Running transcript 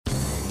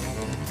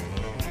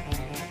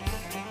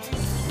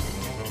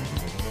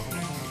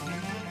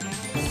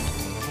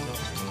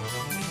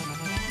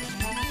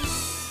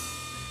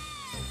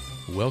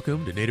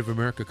Welcome to Native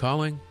America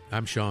Calling.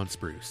 I'm Sean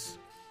Spruce.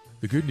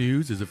 The good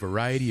news is a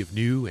variety of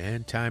new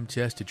and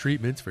time-tested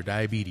treatments for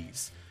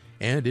diabetes,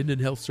 and Indian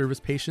Health Service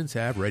patients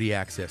have ready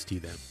access to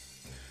them.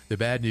 The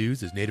bad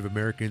news is Native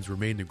Americans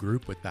remain the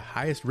group with the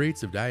highest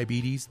rates of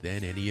diabetes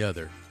than any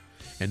other,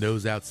 and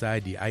those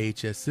outside the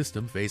IHS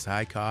system face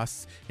high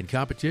costs and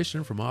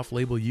competition from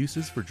off-label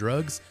uses for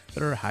drugs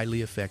that are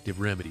highly effective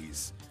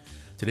remedies.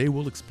 Today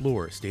we'll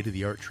explore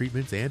state-of-the-art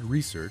treatments and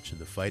research in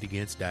the fight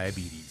against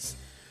diabetes.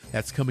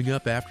 That's coming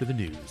up after the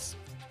news.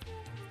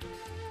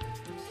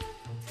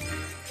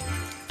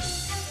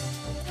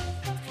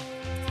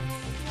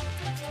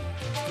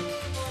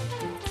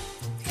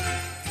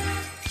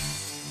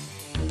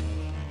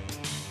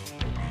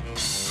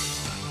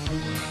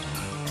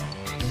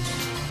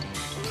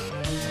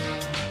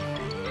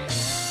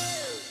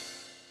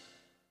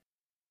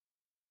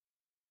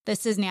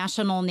 This is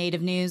National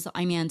Native News.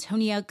 I'm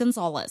Antonia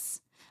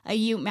Gonzalez. A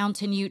Ute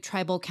Mountain Ute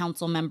Tribal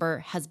Council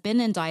member has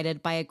been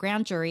indicted by a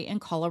grand jury in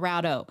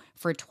Colorado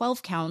for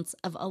 12 counts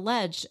of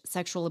alleged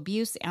sexual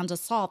abuse and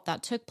assault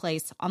that took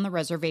place on the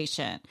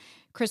reservation.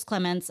 Chris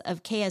Clements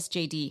of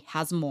KSJD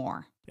has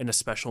more. In a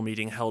special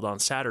meeting held on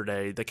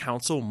Saturday, the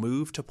council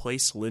moved to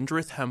place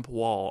Lindrith Hemp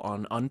Wall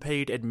on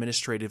unpaid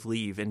administrative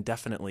leave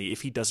indefinitely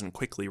if he doesn't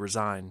quickly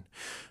resign.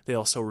 They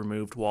also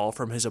removed Wall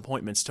from his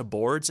appointments to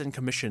boards and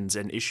commissions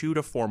and issued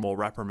a formal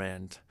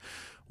reprimand.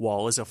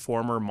 Wall is a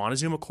former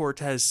Montezuma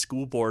Cortez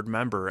school board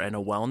member and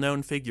a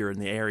well-known figure in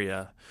the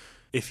area.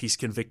 If he's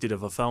convicted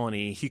of a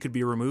felony, he could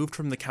be removed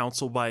from the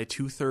council by a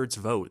 2/3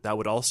 vote that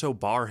would also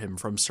bar him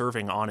from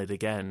serving on it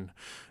again.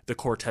 The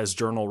Cortez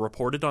Journal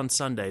reported on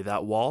Sunday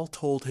that Wall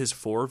told his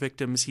 4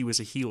 victims he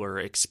was a healer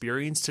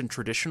experienced in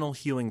traditional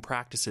healing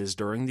practices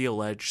during the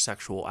alleged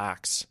sexual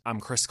acts. I'm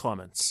Chris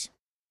Clements.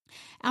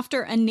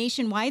 After a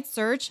nationwide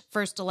search,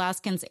 First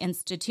Alaskans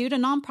Institute, a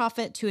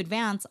nonprofit to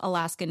advance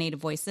Alaska Native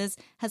voices,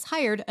 has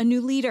hired a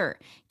new leader.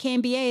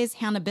 KMBA's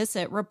Hannah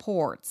Bissett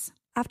reports.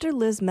 After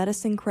Liz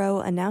Medicine Crow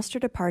announced her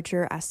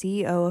departure as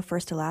CEO of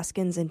First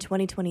Alaskans in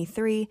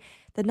 2023,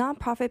 the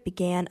nonprofit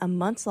began a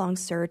months-long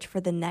search for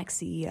the next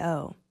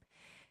CEO.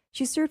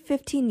 She served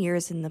 15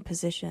 years in the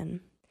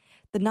position.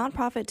 The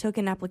nonprofit took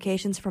in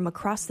applications from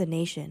across the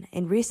nation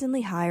and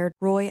recently hired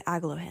Roy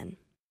Aglohen.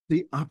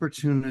 The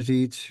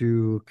opportunity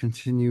to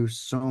continue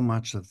so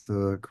much of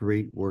the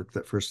great work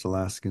that First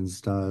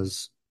Alaskans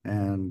does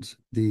and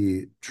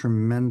the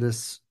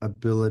tremendous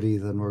ability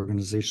that an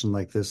organization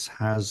like this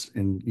has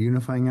in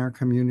unifying our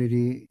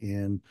community,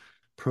 in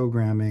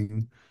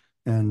programming.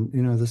 And,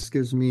 this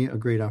gives me a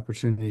great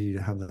opportunity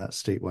to have that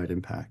statewide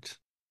impact.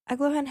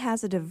 Aglohen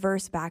has a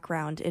diverse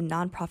background in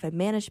nonprofit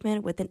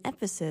management with an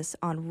emphasis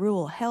on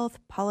rural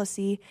health,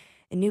 policy,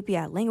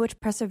 Inupiat language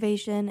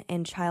preservation,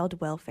 and child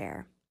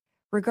welfare.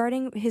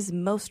 Regarding his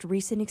most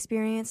recent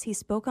experience, he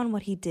spoke on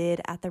what he did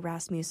at the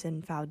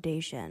Rasmussen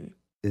Foundation.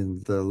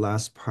 In the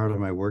last part of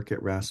my work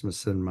at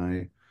Rasmussen,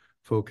 my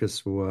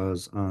focus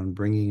was on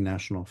bringing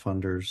national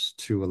funders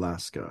to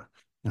Alaska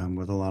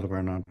with a lot of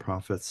our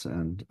nonprofits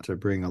and to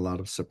bring a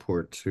lot of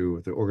support to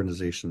the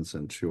organizations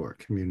and to our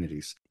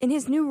communities. In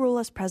his new role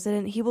as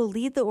president, he will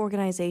lead the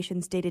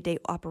organization's day-to-day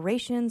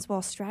operations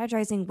while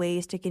strategizing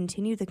ways to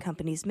continue the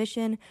company's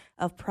mission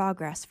of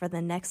progress for the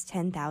next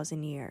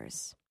 10,000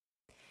 years.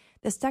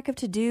 The stack of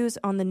to-dos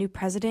on the new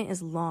president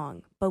is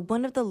long, but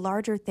one of the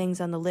larger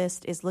things on the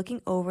list is looking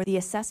over the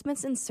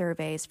assessments and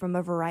surveys from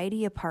a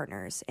variety of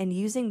partners and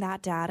using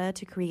that data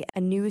to create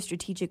a new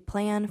strategic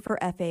plan for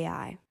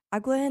FAI.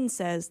 Aglohen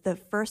says the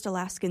First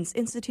Alaskans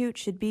Institute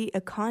should be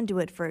a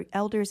conduit for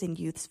elders and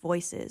youth's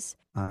voices.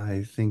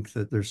 I think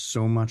that there's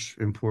so much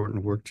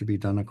important work to be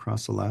done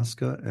across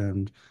Alaska,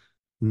 and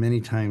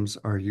many times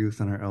our youth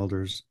and our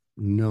elders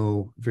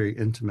know very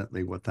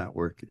intimately what that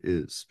work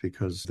is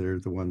because they're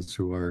the ones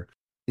who are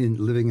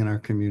living in our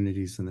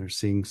communities and they're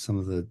seeing some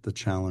of the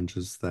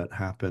challenges that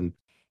happen.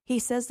 He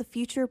says the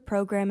future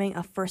programming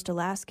of First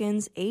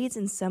Alaskans aids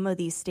in some of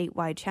these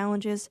statewide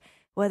challenges,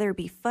 whether it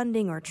be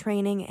funding or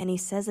training, and he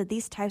says that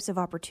these types of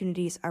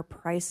opportunities are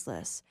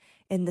priceless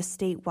in the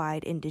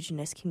statewide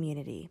Indigenous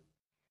community.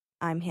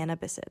 I'm Hannah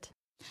Bissett.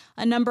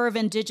 A number of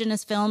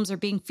Indigenous films are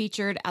being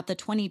featured at the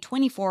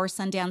 2024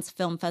 Sundance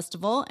Film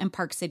Festival in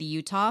Park City,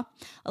 Utah.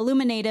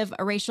 Illuminative,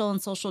 a racial and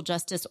social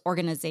justice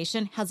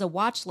organization, has a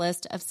watch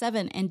list of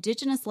 7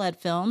 Indigenous-led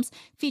films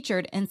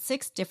featured in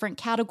 6 different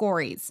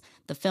categories.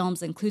 The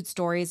films include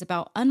stories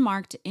about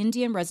unmarked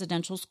Indian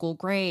residential school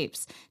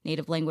graves,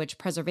 Native language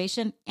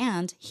preservation,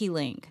 and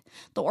healing.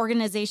 The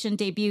organization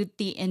debuted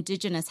the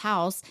Indigenous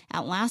House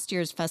at last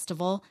year's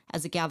festival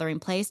as a gathering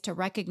place to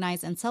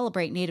recognize and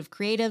celebrate Native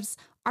creatives,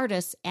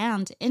 artists,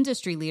 and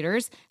industry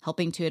leaders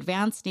helping to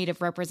advance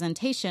Native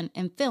representation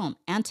in film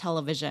and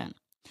television.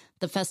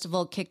 The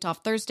festival kicked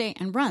off Thursday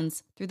and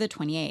runs through the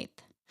 28th.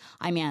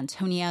 I'm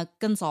Antonia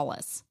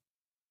Gonzalez.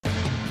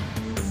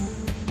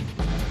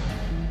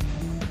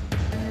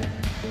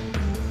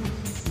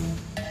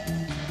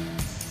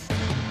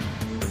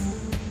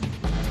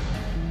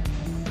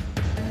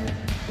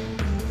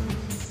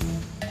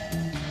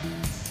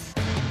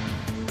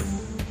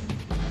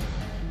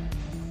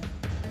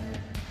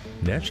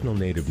 National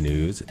Native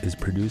News is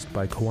produced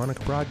by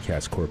Koahnic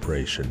Broadcast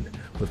Corporation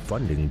with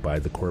funding by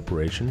the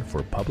Corporation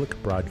for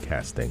Public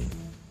Broadcasting.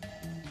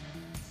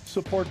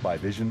 Support by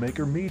Vision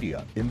Maker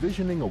Media,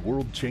 envisioning a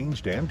world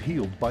changed and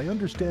healed by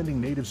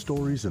understanding Native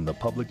stories and the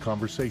public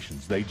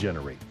conversations they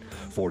generate.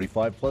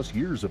 45 plus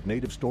years of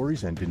Native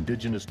stories and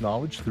Indigenous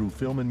knowledge through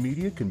film and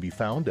media can be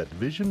found at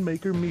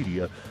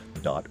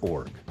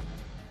visionmakermedia.org.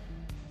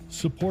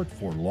 Support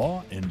for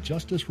law and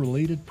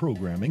justice-related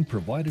programming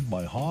provided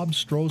by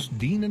Hobbs, Stross,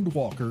 Dean &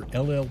 Walker,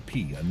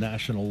 LLP, a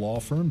national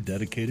law firm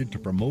dedicated to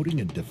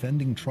promoting and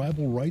defending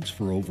tribal rights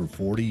for over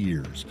 40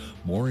 years.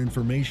 More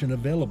information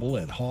available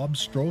at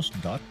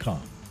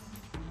hobbsstrauss.com.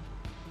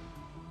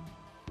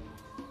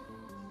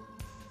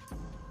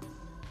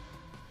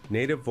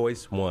 Native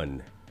Voice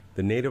One,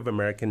 the Native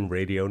American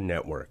Radio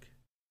Network.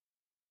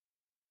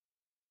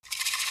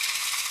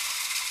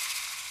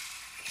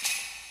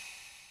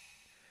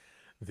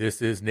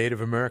 This is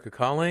Native America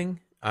Calling.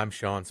 I'm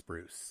Sean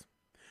Spruce.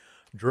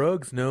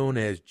 Drugs known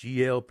as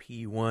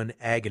GLP-1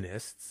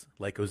 agonists,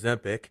 like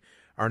Ozempic,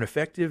 are an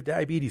effective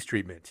diabetes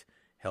treatment,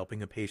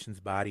 helping a patient's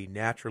body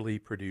naturally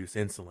produce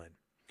insulin.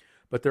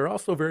 But they're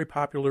also very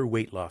popular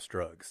weight loss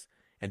drugs,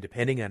 and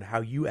depending on how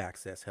you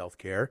access health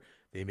care,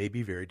 they may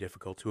be very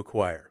difficult to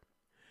acquire.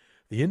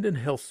 The Indian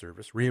Health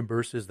Service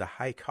reimburses the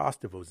high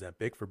cost of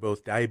Ozempic for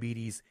both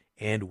diabetes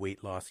and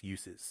weight loss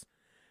uses.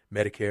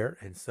 Medicare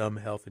and some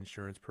health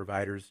insurance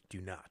providers do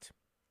not.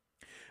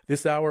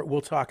 This hour, we'll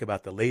talk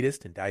about the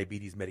latest in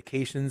diabetes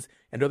medications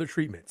and other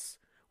treatments.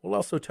 We'll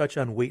also touch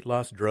on weight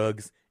loss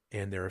drugs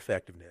and their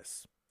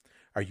effectiveness.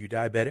 Are you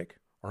diabetic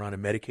or on a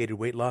medicated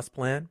weight loss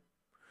plan?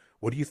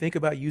 What do you think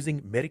about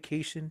using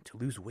medication to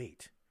lose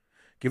weight?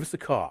 Give us a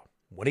call,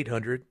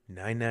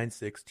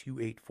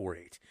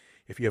 1-800-996-2848.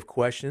 If you have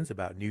questions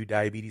about new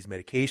diabetes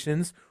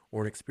medications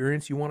or an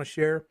experience you want to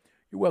share,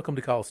 you're welcome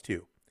to call us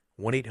too,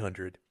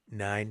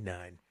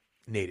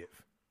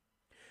 1-800-99-NATIVE.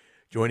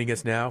 Joining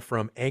us now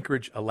from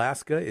Anchorage,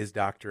 Alaska is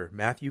Dr.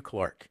 Matthew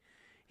Clark.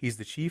 He's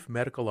the Chief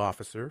Medical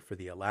Officer for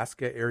the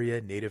Alaska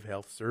Area Native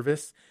Health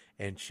Service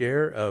and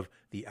Chair of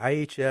the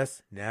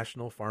IHS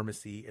National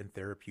Pharmacy and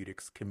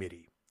Therapeutics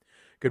Committee.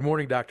 Good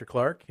morning, Dr.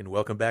 Clark, and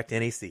welcome back to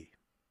NAC.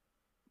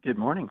 Good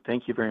morning.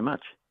 Thank you very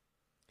much.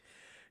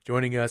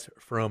 Joining us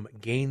from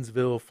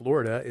Gainesville,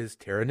 Florida is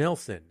Tara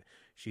Nelson.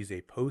 She's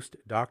a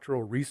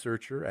postdoctoral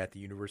researcher at the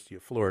University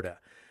of Florida.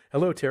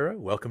 Hello, Tara.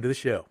 Welcome to the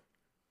show.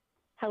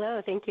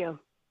 Hello. Thank you.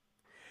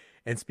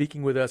 And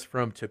speaking with us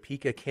from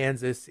Topeka,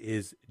 Kansas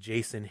is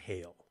Jason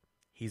Hale.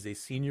 He's a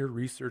senior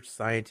research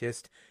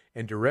scientist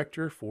and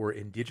director for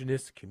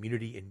Indigenous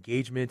Community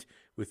Engagement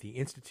with the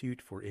Institute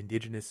for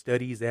Indigenous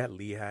Studies at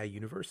Lehigh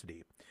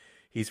University.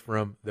 He's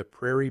from the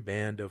Prairie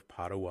Band of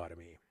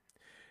Potawatomi.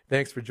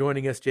 Thanks for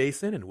joining us,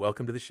 Jason, and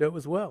welcome to the show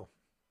as well.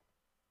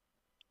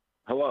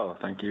 Hello.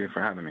 Thank you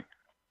for having me.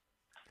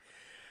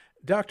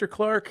 Dr.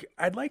 Clark,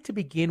 I'd like to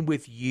begin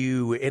with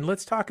you, and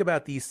let's talk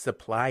about these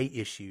supply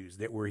issues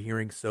that we're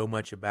hearing so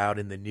much about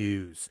in the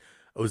news.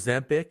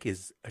 Ozempic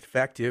is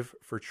effective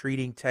for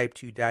treating type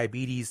 2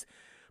 diabetes,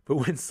 but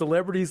when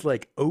celebrities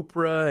like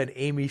Oprah and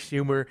Amy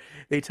Schumer,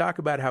 they talk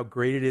about how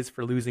great it is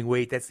for losing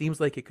weight, that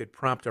seems like it could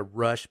prompt a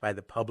rush by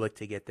the public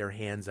to get their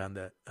hands on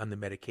the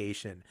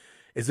medication.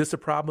 Is this a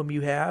problem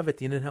you have at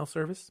the Indian Health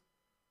Service?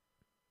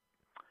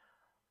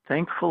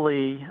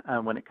 Thankfully,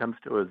 when it comes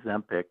to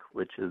Ozempic,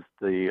 which is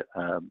the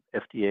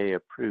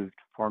FDA-approved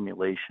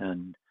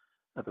formulation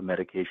of a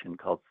medication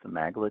called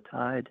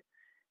semaglutide,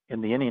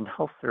 in the Indian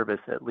Health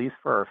Service, at least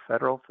for our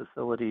federal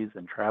facilities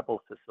and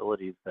tribal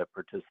facilities that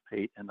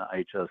participate in the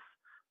IHS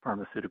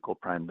Pharmaceutical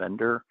Prime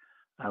Vendor,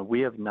 we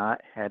have not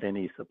had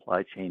any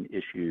supply chain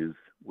issues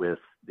with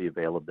the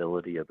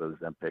availability of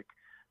Ozempic,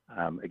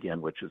 again,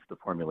 which is the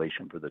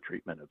formulation for the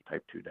treatment of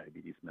type 2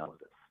 diabetes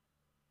mellitus.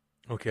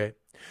 Okay.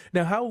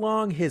 Now, how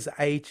long has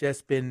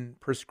IHS been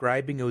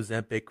prescribing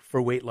Ozempic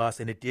for weight loss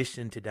in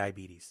addition to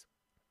diabetes?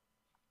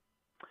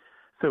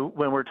 So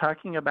when we're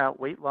talking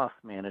about weight loss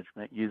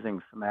management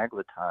using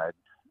semaglutide,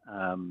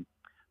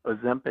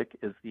 Ozempic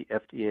is the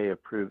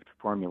FDA-approved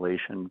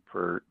formulation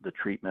for the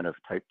treatment of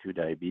type 2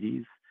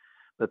 diabetes,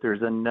 but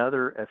there's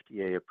another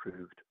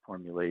FDA-approved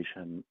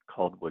formulation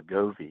called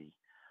Wegovy,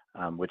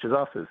 which is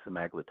also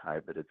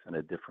semaglutide, but it's in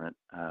a different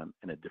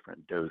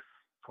dose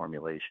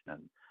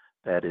formulation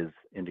that is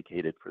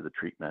indicated for the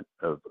treatment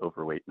of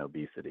overweight and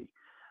obesity.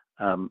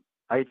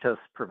 IHS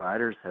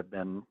providers have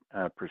been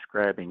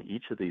prescribing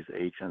each of these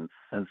agents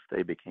since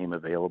they became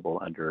available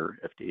under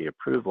FDA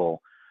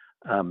approval.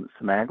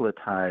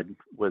 Semaglutide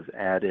was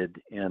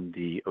added in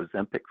the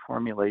Ozempic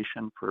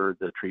formulation for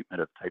the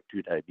treatment of type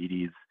 2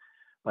 diabetes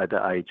by the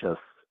IHS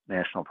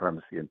National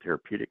Pharmacy and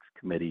Therapeutics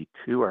Committee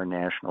to our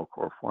national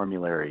core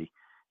formulary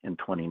in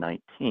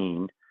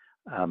 2019.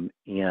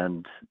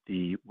 And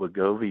the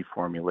Wegovy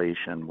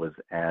formulation was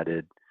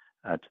added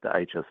to the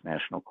IHS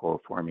National Core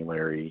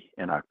Formulary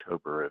in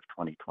October of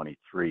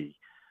 2023.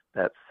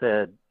 That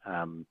said,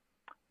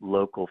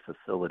 local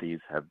facilities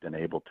have been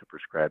able to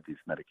prescribe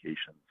these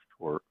medications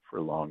for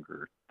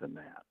longer than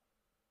that.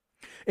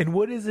 And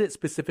what is it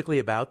specifically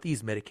about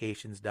these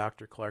medications,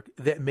 Dr. Clark,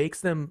 that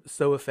makes them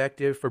so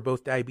effective for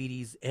both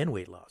diabetes and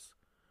weight loss?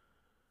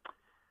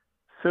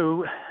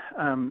 So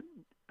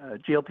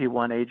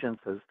GLP-1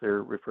 agents, as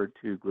they're referred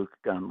to,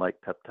 glucagon-like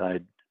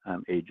peptide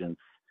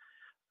agents,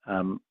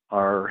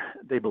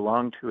 they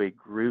belong to a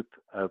group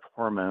of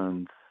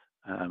hormones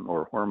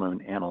or hormone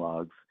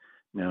analogs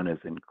known as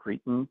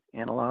incretin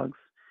analogs.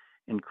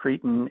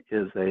 Incretin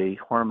is a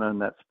hormone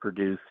that's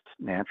produced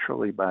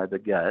naturally by the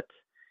gut,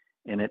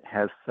 and it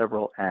has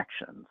several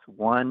actions.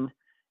 One,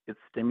 it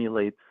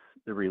stimulates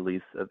the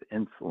release of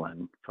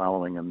insulin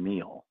following a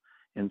meal.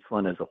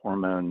 Insulin is a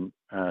hormone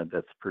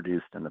that's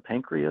produced in the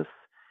pancreas,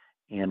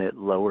 and it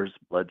lowers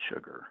blood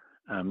sugar.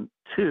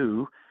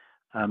 Two,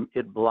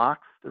 it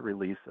blocks the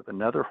release of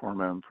another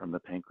hormone from the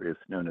pancreas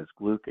known as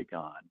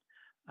glucagon.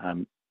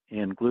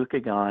 And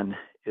glucagon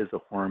is a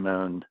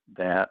hormone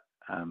that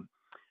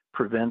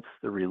prevents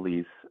the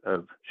release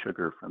of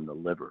sugar from the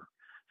liver.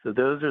 So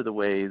those are the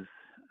ways,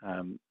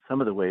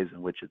 some of the ways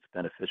in which it's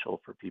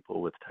beneficial for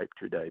people with type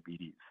 2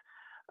 diabetes.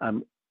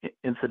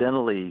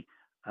 Incidentally,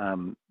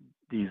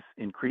 these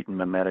incretin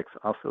mimetics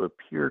also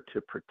appear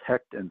to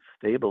protect and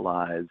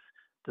stabilize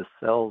the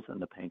cells in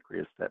the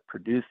pancreas that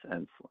produce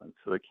insulin.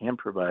 So it can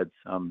provide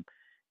some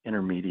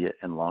intermediate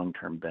and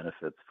long-term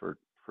benefits for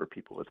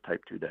people with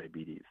type 2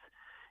 diabetes.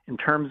 In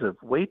terms of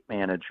weight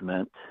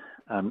management,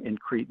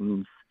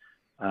 incretins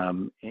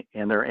and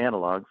their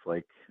analogs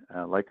like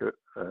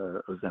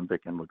Ozempic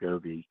and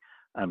Wegovy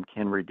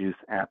can reduce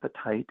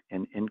appetite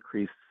and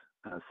increase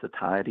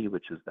satiety,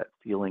 which is that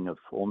feeling of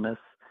fullness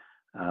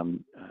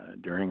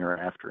during or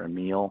after a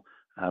meal,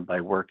 by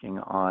working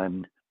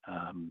on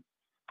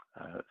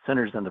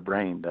centers in the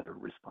brain that are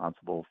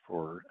responsible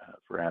for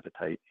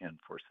appetite and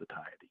for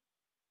satiety.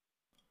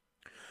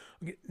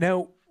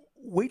 Now,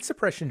 weight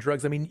suppression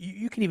drugs, I mean,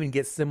 you can even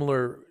get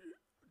similar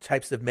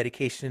types of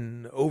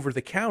medication over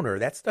the counter.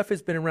 That stuff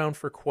has been around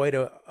for quite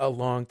a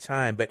long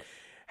time. But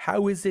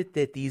how is it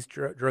that these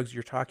drugs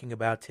you're talking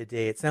about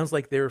today, it sounds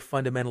like they're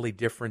fundamentally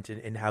different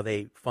in how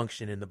they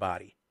function in the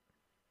body?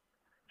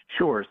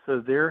 Sure. So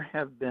there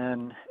have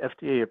been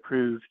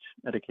FDA-approved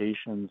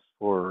medications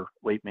for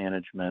weight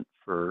management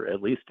for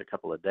at least a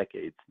couple of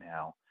decades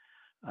now.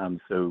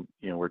 So,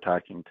 we're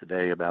talking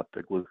today about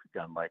the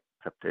glucagon-like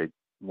peptide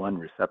 1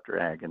 receptor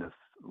agonists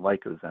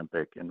like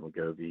Ozempic and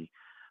Wegovy.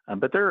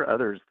 But there are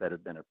others that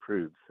have been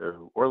approved.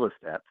 So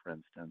Orlistat, for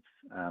instance,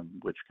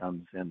 which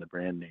comes in the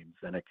brand name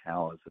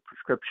Xenical as a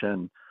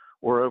prescription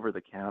or over the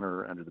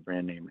counter under the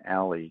brand name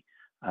Alley,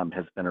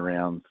 has been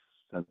around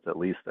since at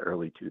least the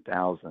early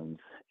 2000s.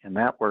 And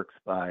that works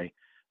by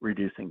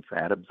reducing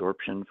fat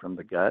absorption from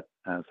the gut,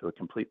 so a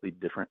completely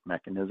different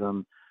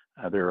mechanism.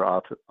 There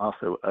are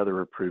also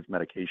other approved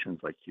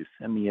medications like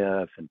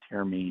Qsymia,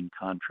 phentermine,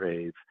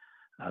 Contrave,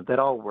 that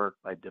all work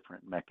by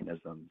different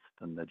mechanisms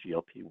than the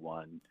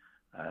GLP-1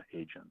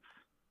 agents.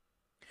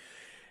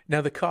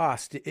 Now, the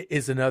cost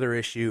is another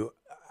issue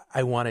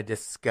I want to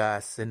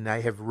discuss, and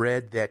I have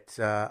read that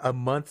a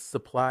month's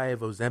supply of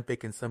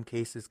Ozempic in some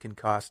cases can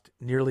cost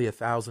nearly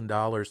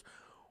 $1,000.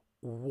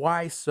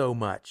 Why so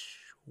much?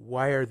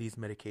 Why are these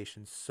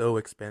medications so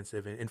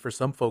expensive and for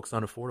some folks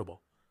unaffordable?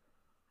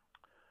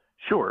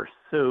 Sure.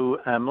 So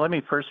let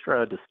me first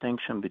draw a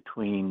distinction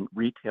between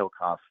retail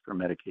costs for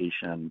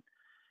medication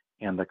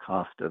and the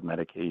cost of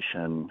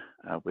medication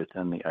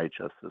within the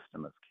IHS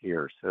system of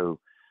care. So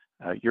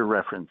you're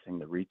referencing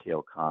the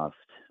retail cost.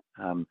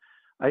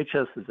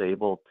 IHS is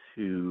able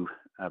to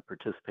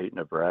participate in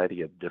a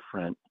variety of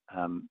different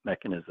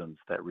mechanisms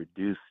that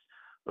reduce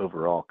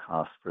overall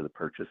costs for the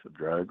purchase of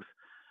drugs.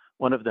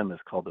 One of them is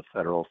called the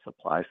Federal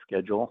Supply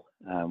Schedule,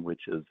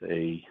 which is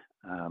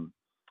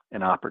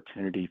an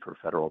opportunity for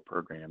federal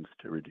programs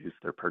to reduce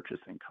their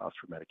purchasing costs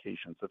for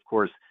medications. Of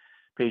course,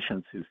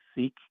 patients who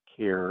seek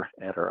care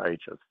at our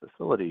IHS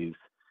facilities,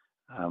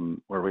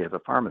 where we have a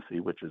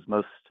pharmacy, which is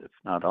most, if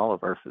not all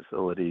of our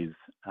facilities,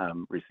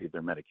 receive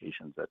their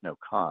medications at no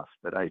cost.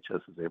 But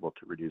IHS is able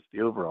to reduce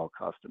the overall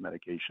cost of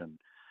medication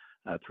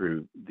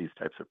through these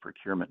types of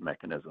procurement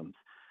mechanisms.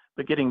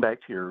 But getting back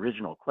to your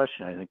original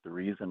question, I think the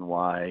reason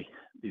why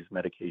the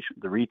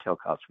retail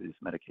cost for these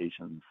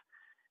medications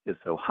is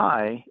so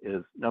high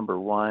is, number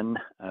one,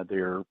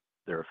 they're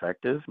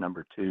effective.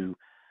 Number two,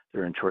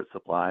 they're in short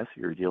supply, so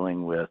you're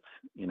dealing with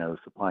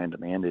supply and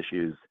demand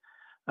issues.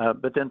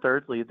 But then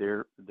thirdly,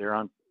 they're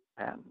on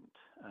patent,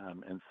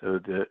 and so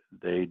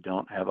they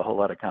don't have a whole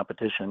lot of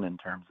competition in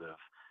terms of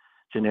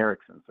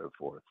generics and so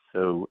forth.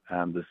 So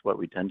this is what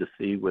we tend to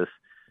see with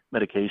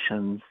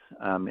medications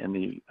in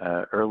the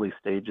early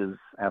stages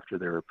after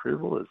their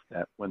approval, is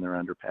that when they're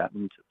under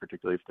patent,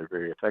 particularly if they're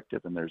very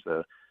effective and there's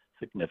a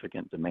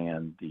significant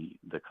demand,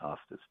 the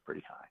cost is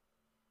pretty high.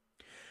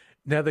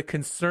 Now, the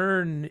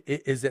concern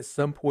is at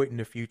some point in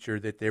the future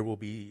that there will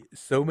be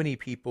so many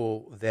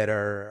people that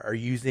are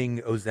using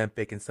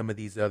Ozempic and some of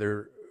these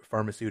other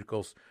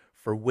pharmaceuticals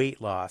for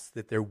weight loss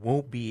that there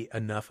won't be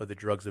enough of the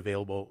drugs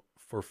available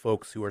for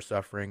folks who are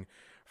suffering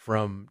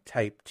from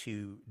type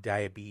 2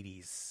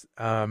 diabetes.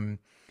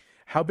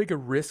 How big a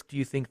risk do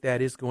you think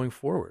that is going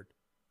forward?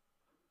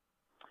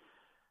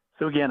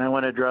 So again, I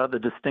want to draw the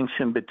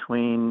distinction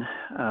between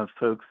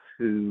folks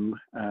who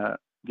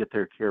get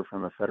their care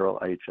from a federal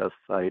IHS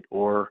site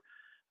or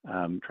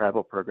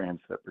tribal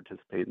programs that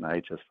participate in the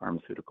IHS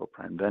Pharmaceutical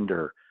Prime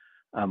Vendor.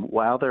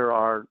 While there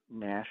are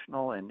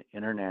national and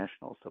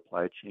international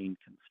supply chain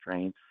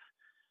constraints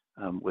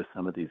with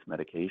some of these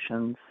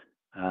medications,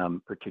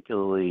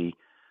 particularly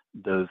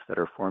those that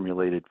are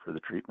formulated for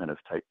the treatment of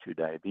type 2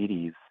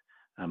 diabetes,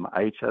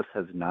 IHS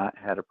has not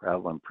had a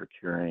problem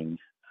procuring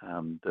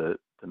the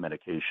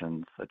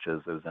medications such as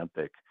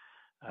Ozempic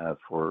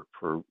for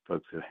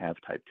folks who have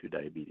type 2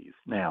 diabetes.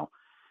 Now,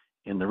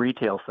 in the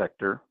retail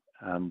sector,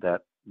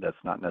 that's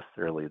not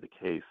necessarily the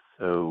case.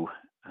 So,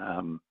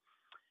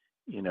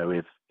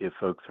 if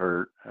folks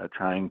are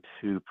trying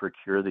to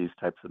procure these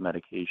types of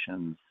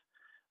medications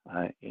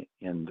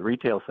in the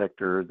retail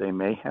sector, they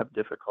may have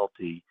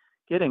difficulty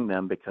getting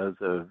them because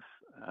of,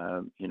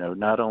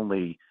 not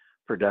only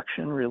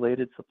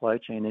production-related supply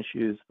chain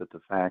issues, but the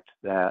fact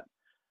that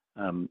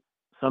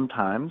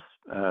sometimes,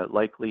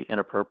 likely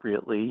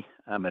inappropriately,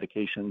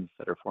 medications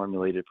that are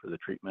formulated for the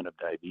treatment of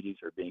diabetes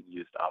are being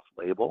used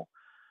off-label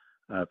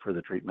for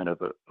the treatment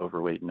of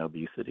overweight and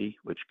obesity,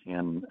 which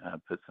can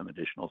put some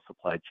additional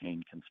supply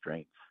chain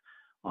constraints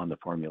on the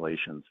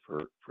formulations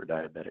for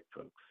diabetic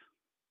folks.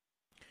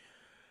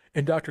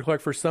 And Dr.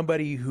 Clark, for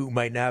somebody who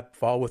might not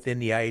fall within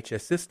the IHS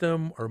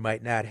system or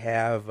might not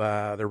have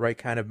the right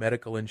kind of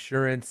medical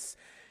insurance,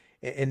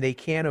 and they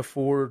can't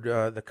afford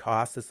the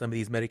cost of some of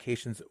these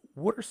medications,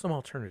 what are some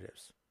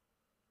alternatives?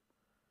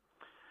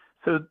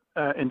 So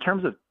in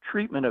terms of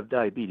treatment of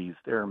diabetes,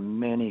 there are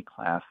many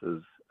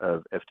classes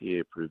of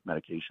FDA-approved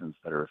medications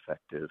that are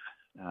effective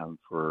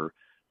for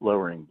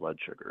lowering blood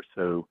sugar.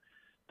 So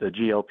the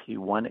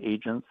GLP-1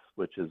 agents,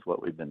 which is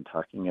what we've been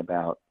talking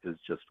about, is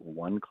just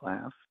one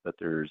class, but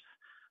there's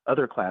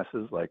other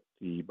classes like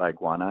the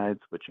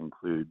biguanides, which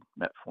include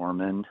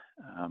metformin,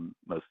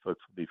 most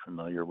folks will be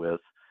familiar with,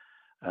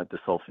 the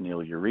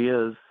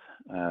sulfonylureas.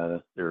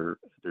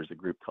 There's a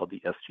group called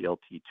the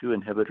SGLT2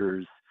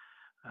 inhibitors,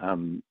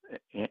 and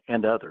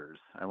others.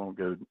 I won't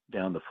go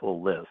down the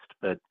full list,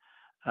 but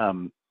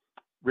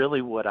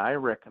really what I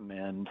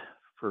recommend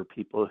for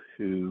people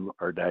who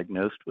are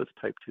diagnosed with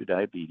type 2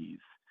 diabetes,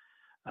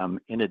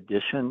 in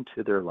addition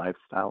to their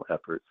lifestyle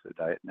efforts, so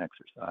diet and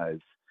exercise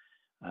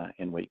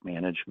and weight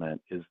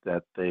management, is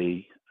that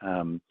they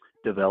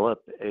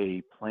develop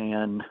a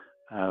plan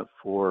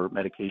for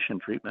medication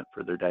treatment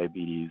for their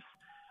diabetes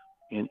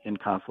in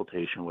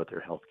consultation with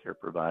their healthcare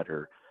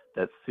provider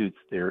that suits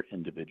their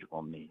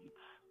individual needs.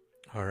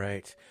 All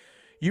right.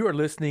 You are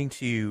listening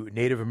to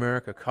Native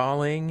America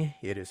Calling.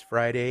 It is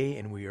Friday,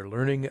 and we are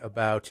learning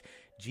about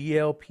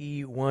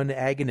GLP-1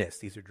 agonists.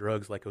 These are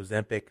drugs like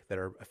Ozempic that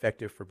are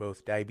effective for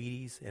both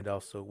diabetes and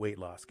also weight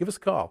loss. Give us a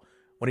call,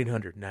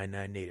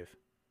 1-800-99-NATIVE.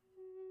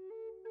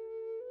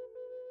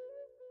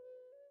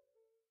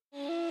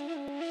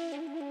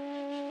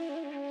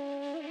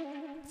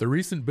 The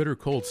recent bitter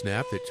cold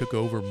snap that took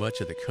over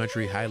much of the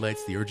country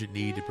highlights the urgent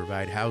need to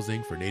provide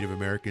housing for Native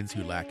Americans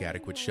who lack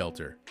adequate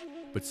shelter.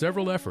 But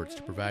several efforts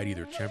to provide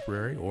either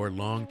temporary or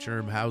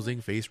long-term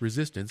housing face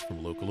resistance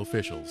from local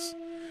officials.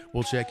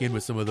 We'll check in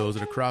with some of those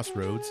at a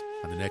crossroads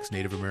on the next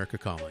Native America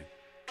Calling.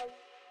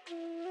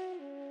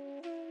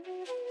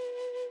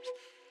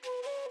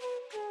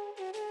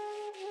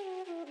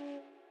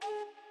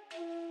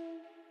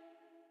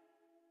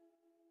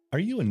 Are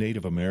you a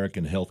Native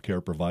American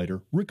healthcare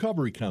provider,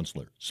 recovery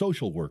counselor,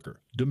 social worker,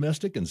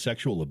 domestic and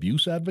sexual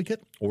abuse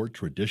advocate, or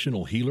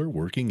traditional healer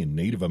working in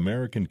Native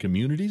American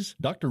communities?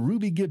 Dr.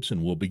 Ruby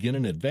Gibson will begin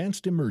an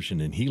advanced immersion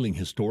in healing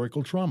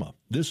historical trauma.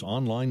 This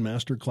online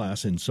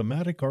masterclass in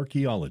somatic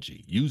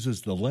archaeology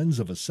uses the lens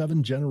of a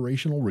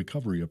 7-generational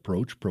recovery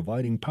approach,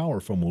 providing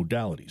powerful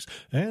modalities,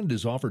 and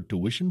is offered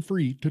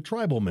tuition-free to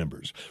tribal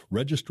members.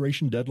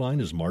 Registration deadline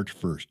is March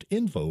 1st.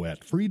 Info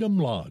at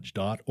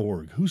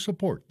freedomlodge.org, who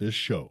support this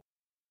show.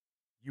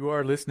 You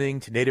are listening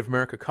to Native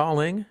America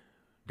Calling.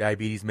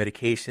 Diabetes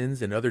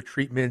medications and other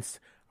treatments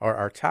are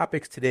our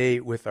topics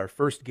today with our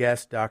first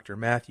guest, Dr.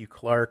 Matthew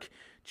Clark,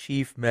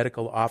 Chief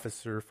Medical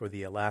Officer for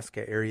the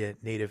Alaska Area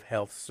Native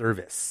Health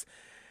Service.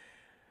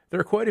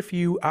 There are quite a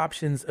few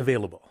options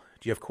available.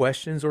 Do you have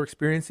questions or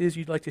experiences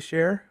you'd like to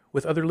share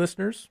with other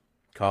listeners?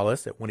 Call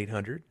us at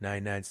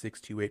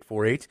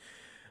 1-800-996-2848.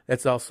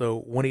 That's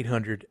also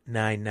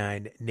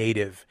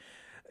 1-800-99-NATIVE.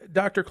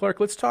 Dr.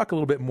 Clark, let's talk a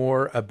little bit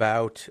more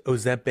about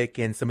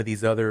Ozempic and some of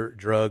these other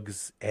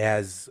drugs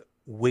as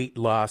weight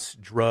loss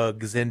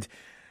drugs. And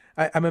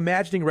I'm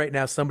imagining right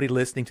now somebody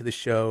listening to the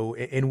show,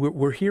 and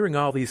we're hearing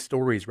all these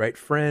stories, right?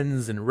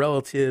 Friends and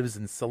relatives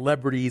and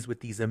celebrities with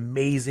these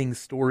amazing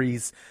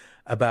stories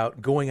about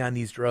going on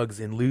these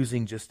drugs and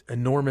losing just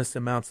enormous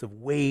amounts of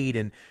weight,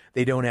 and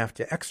they don't have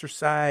to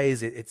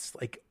exercise. It's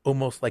like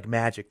almost like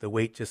magic. The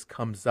weight just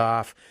comes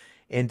off.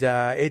 And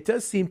it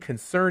does seem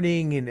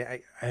concerning, and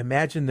I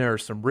imagine there are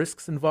some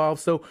risks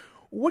involved. So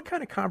what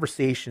kind of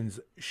conversations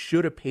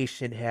should a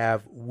patient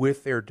have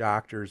with their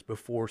doctors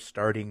before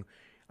starting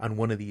on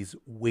one of these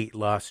weight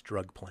loss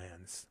drug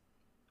plans?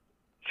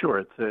 Sure,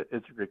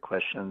 it's a great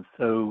question.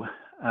 So,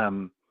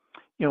 when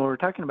we're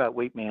talking about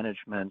weight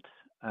management,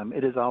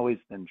 it has always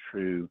been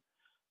true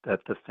that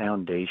the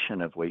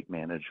foundation of weight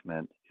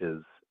management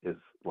is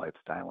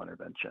lifestyle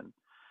intervention.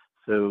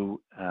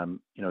 So,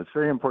 it's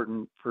very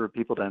important for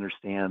people to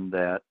understand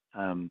that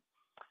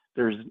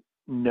there's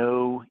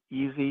no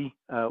easy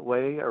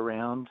way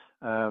around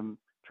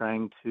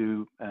trying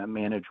to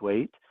manage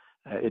weight.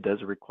 It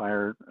does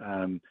require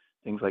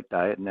things like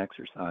diet and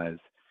exercise,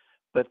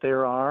 but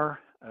there are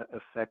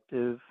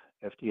effective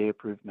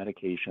FDA-approved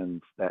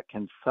medications that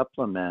can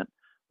supplement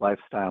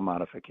lifestyle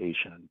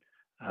modification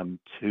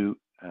to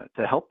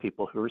help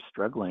people who are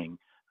struggling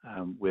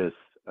with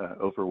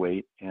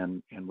overweight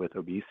and with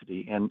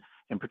obesity, and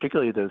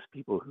particularly those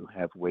people who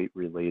have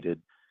weight-related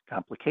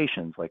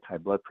complications like high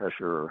blood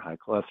pressure or high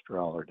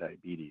cholesterol or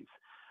diabetes.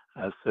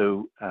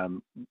 So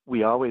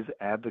we always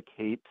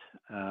advocate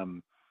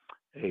an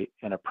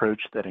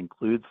approach that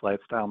includes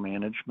lifestyle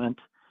management,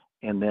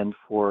 and then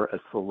for a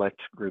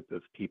select group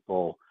of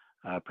people,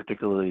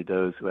 particularly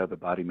those who have a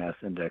body mass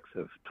index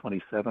of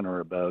 27 or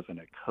above and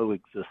a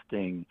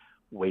coexisting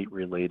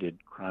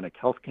weight-related chronic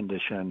health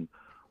condition,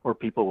 or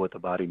people with a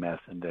body mass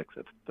index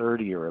of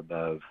 30 or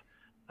above,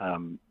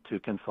 to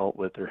consult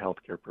with their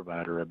healthcare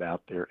provider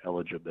about their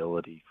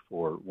eligibility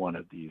for one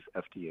of these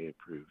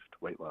FDA-approved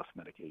weight loss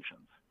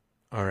medications.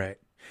 All right.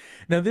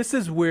 Now, this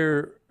is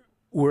where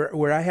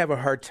I have a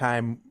hard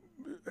time,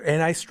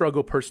 and I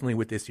struggle personally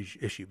with this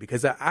issue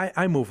because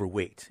I'm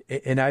overweight,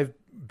 and I've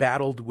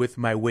battled with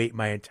my weight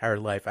my entire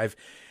life. I've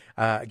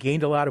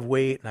gained a lot of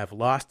weight, and I've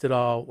lost it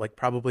all, like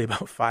probably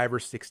about 5 or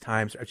 6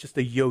 times. It's just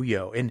a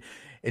yo-yo.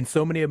 And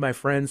so many of my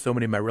friends, so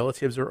many of my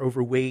relatives are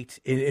overweight.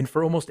 And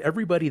for almost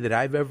everybody that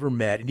I've ever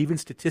met, and even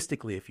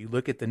statistically, if you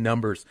look at the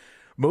numbers,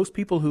 most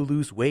people who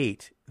lose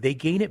weight, they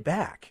gain it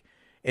back.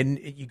 And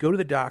you go to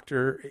the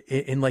doctor,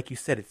 and like you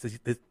said,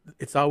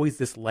 it's always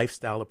this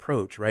lifestyle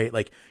approach, right?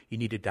 Like you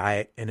need to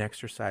diet and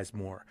exercise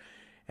more.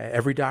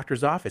 Every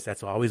doctor's office,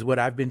 that's always what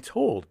I've been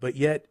told. But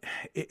yet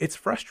it's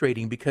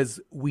frustrating because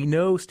we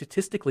know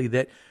statistically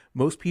that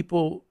most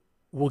people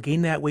will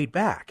gain that weight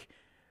back.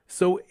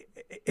 So,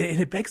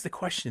 and it begs the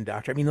question,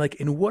 doctor, I mean, like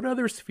in what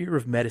other sphere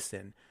of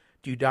medicine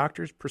do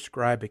doctors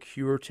prescribe a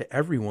cure to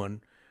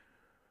everyone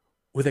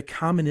with a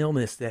common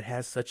illness that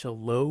has such a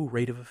low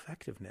rate of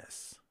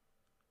effectiveness?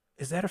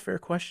 Is that a fair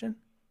question?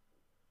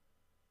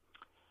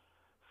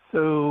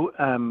 So,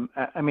 I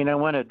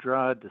want to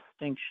draw a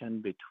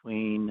distinction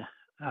between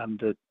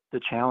the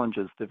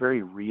challenges, the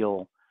very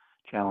real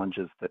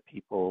challenges that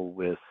people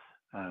with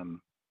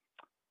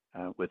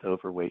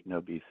overweight and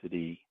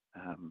obesity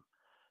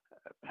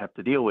have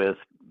to deal with,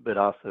 but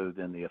also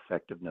then the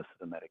effectiveness of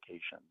the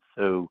medication.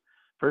 So,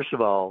 first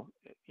of all,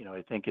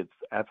 I think it's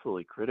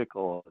absolutely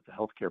critical as a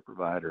healthcare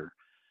provider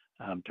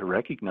to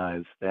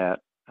recognize that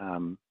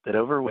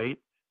overweight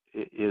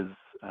is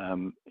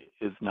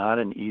not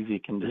an easy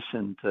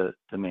condition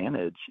to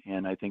manage,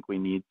 and I think we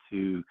need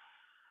to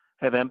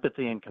have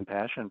empathy and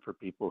compassion for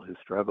people who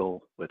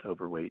struggle with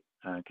overweight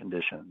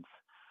conditions.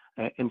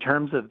 In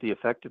terms of the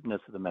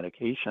effectiveness of the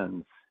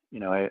medications,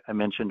 I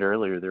mentioned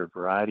earlier there are a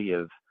variety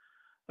of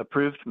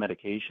approved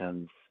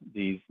medications,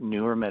 these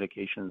newer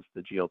medications,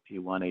 the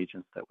GLP-1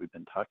 agents that we've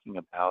been talking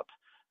about,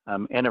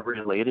 and a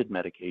related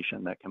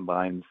medication that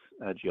combines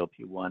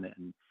GLP-1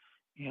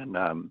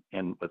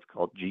 and what's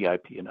called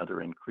GIP,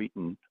 another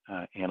incretin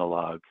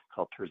analog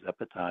called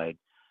tirzepatide,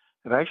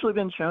 have actually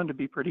been shown to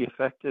be pretty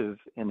effective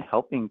in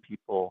helping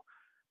people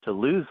to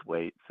lose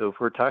weight. So if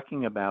we're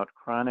talking about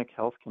chronic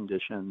health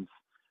conditions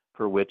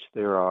for which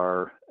there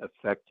are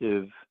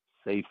effective,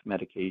 safe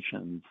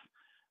medications,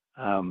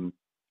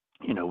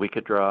 we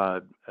could draw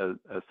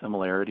a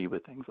similarity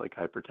with things like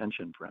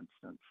hypertension, for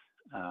instance.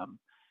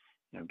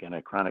 Again,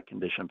 a chronic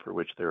condition for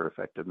which there are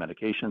effective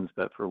medications,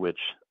 but for which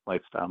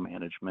lifestyle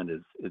management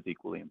is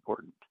equally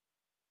important.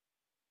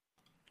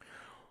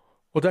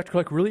 Well, Dr.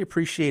 Clark, really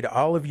appreciate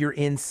all of your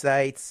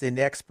insights and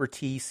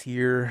expertise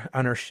here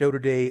on our show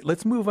today.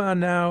 Let's move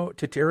on now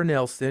to Tara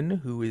Nelson,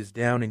 who is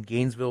down in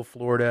Gainesville,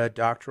 Florida,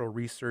 postdoctoral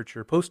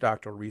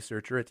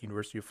researcher at the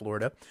University of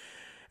Florida.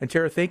 And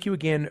Tara, thank you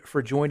again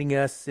for joining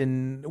us.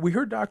 And we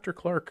heard Dr.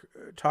 Clark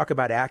talk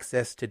about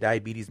access to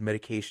diabetes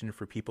medication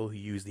for people who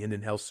use the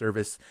Indian Health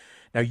Service.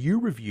 Now, you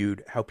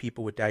reviewed how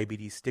people with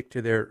diabetes stick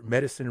to their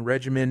medicine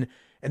regimen,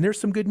 and there's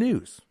some good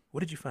news. What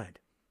did you find?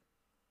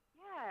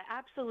 Yeah,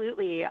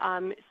 absolutely.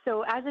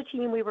 So as a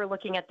team, we were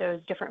looking at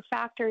those different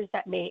factors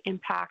that may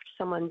impact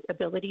someone's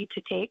ability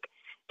to take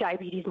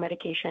diabetes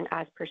medication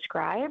as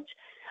prescribed.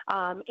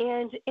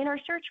 And in our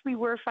search, we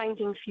were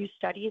finding few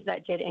studies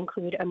that did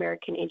include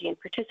American Indian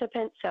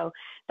participants. So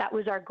that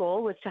was our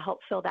goal, was to help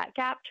fill that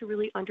gap to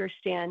really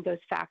understand those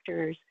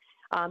factors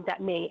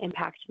that may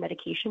impact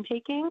medication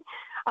taking.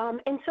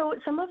 And so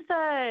some of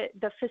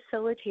the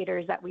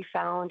facilitators that we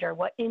found, or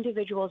what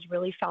individuals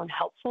really found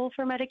helpful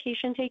for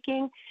medication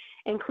taking,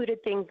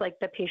 included things like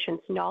the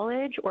patient's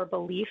knowledge or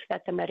belief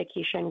that the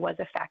medication was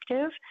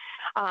effective.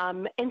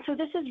 And so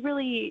this is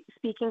really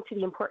speaking to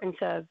the importance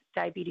of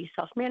diabetes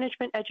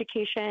self-management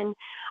education.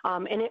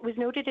 And it was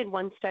noted in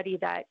one study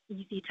that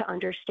easy to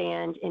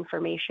understand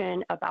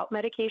information about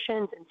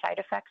medications and side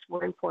effects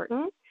were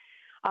important.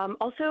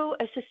 Also,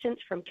 assistance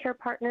from care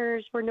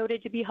partners were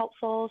noted to be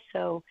helpful.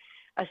 So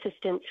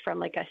assistance from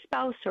like a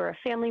spouse or a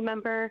family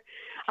member,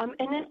 and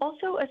then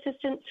also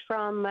assistance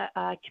from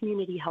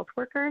community health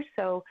workers.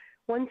 So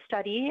one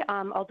study,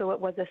 although it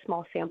was a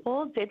small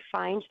sample, did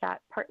find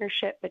that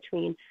partnership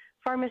between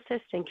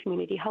pharmacist and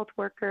community health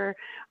worker,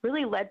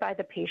 really led by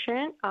the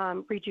patient,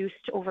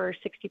 reduced over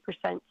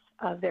 60%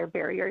 of their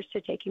barriers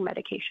to taking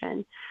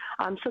medication.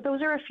 So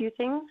those are a few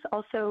things.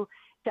 Also,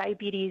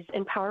 diabetes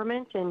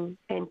empowerment and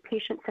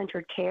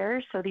patient-centered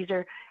care. So these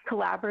are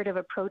collaborative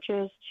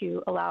approaches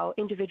to allow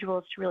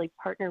individuals to really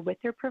partner with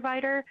their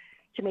provider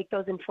to make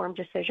those informed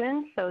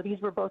decisions. So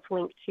these were both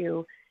linked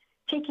to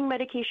taking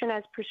medication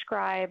as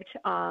prescribed,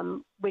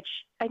 which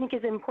I think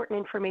is important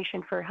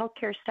information for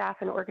healthcare staff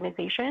and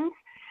organizations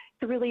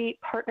to really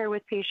partner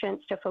with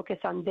patients to focus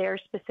on their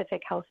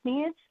specific health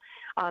needs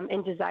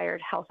and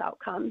desired health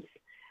outcomes.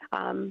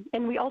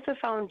 And we also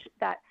found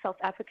that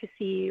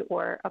self-efficacy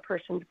or a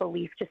person's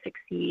belief to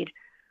succeed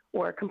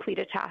or complete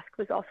a task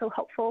was also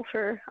helpful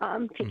for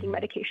taking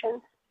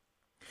medications.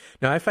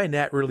 Now, I find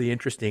that really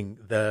interesting,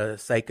 the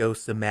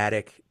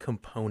psychosomatic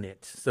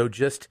component. So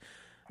just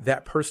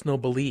that personal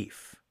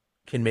belief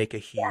can make a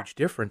huge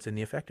difference in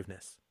the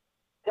effectiveness.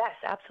 Yes,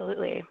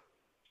 absolutely.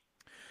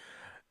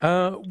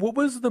 What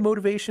was the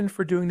motivation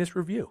for doing this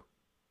review?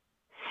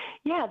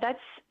 Yeah,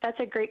 that's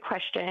a great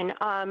question.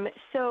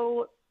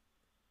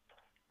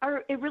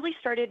 It really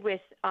started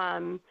with,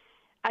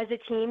 as a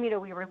team,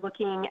 we were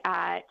looking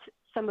at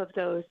some of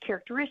those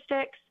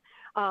characteristics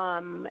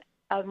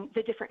of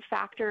the different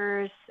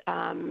factors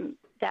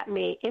that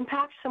may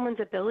impact someone's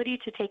ability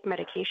to take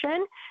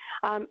medication.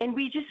 And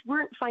we just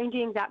weren't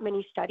finding that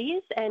many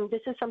studies. And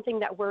this is something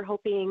that we're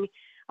hoping,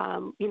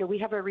 we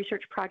have a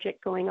research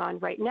project going on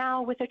right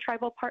now with a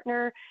tribal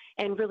partner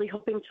and really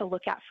hoping to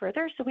look at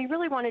further. So we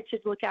really wanted to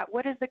look at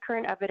what is the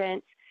current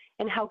evidence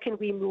and how can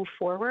we move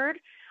forward.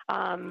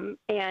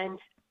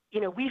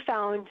 We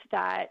found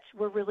that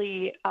we're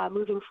really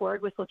moving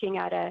forward with looking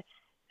at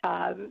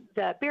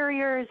the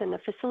barriers and the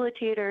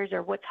facilitators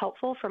or what's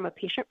helpful from a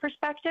patient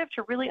perspective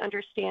to really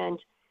understand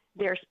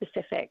their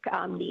specific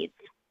needs.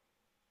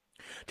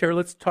 Tara,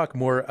 let's talk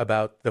more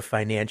about the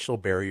financial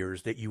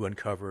barriers that you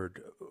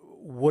uncovered.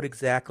 What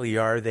exactly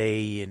are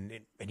they and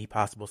any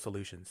possible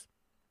solutions?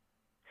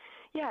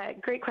 Yeah,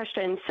 great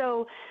question.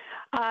 So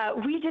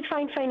we did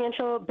find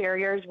financial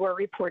barriers were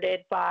reported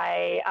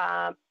by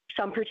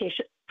some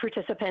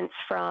participants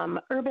from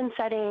urban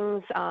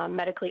settings,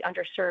 medically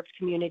underserved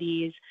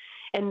communities,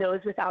 and those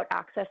without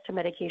access to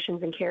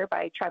medications and care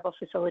by tribal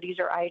facilities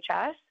or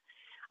IHS.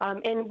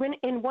 And when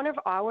in one of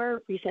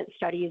our recent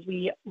studies,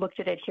 we looked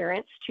at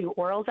adherence to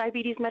oral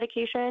diabetes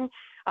medication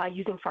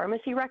using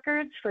pharmacy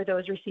records for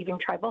those receiving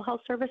tribal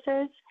health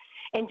services,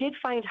 and did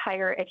find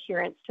higher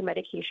adherence to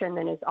medication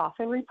than is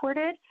often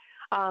reported,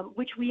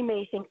 which we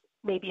may think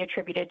may be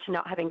attributed to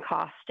not having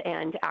cost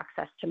and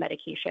access to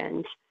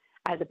medications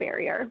as a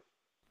barrier.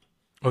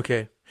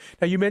 Okay.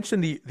 Now you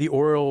mentioned the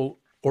oral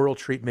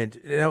treatment.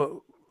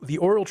 Now, the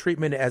oral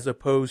treatment as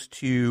opposed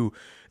to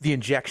the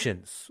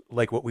injections,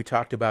 like what we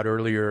talked about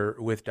earlier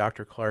with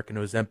Dr. Clark and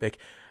Ozempic,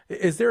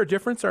 is there a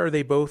difference, or are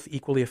they both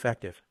equally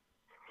effective?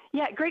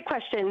 Yeah, great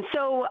question.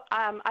 So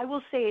I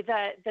will say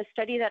that the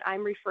study that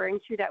I'm referring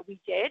to that we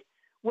did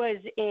was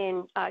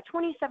in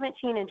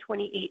 2017 and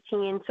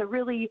 2018, so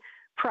really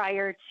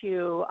prior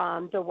to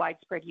the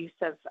widespread use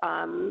of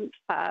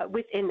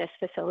within this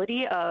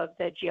facility of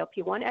the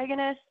GLP-1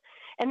 agonist.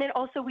 And then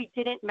also we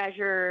didn't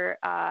measure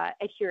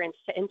adherence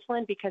to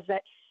insulin because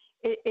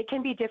it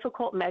can be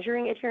difficult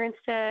measuring adherence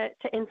to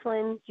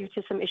insulin due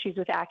to some issues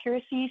with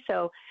accuracy.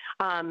 So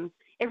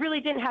it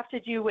really didn't have to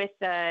do with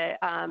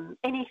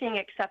anything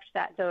except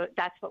that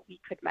that's what we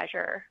could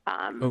measure.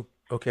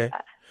 Okay.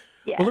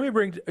 Yeah. Well, let me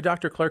bring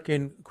Dr. Clark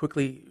in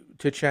quickly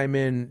to chime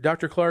in.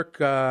 Dr.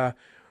 Clark,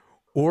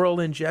 oral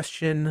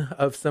ingestion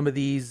of some of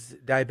these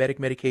diabetic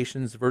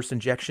medications versus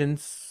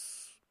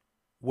injections,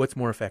 what's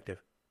more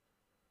effective?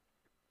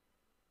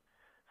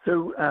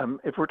 So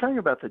if we're talking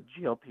about the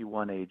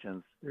GLP-1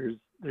 agents,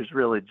 there's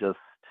really just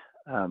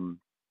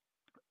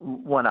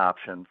one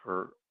option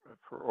for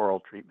oral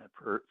treatment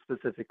for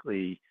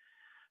specifically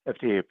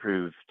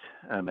FDA-approved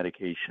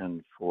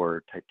medication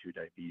for type 2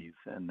 diabetes,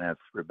 and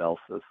that's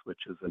Rybelsus, which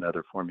is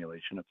another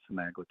formulation of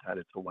semaglutide.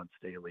 It's a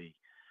once-daily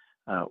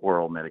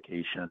oral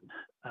medication.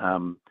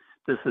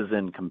 This is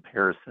in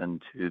comparison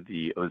to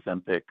the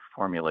Ozempic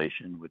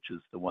formulation, which is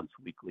the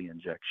once-weekly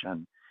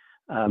injection.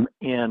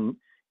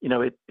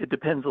 It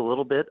depends a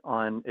little bit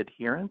on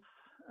adherence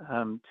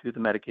to the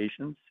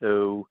medication.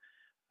 So,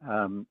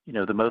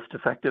 the most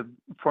effective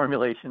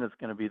formulation is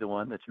going to be the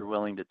one that you're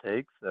willing to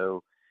take.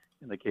 So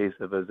in the case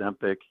of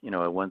Ozempic,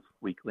 a once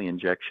weekly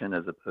injection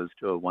as opposed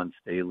to a once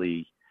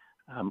daily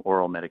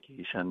oral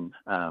medication,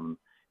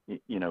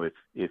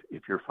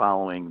 if you're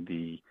following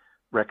the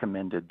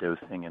recommended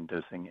dosing and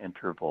dosing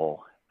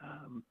interval,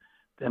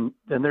 then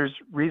there's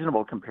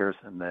reasonable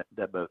comparison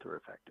that both are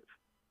effective.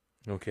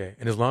 Okay,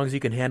 and as long as you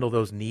can handle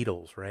those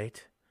needles,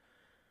 right?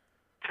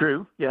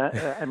 True.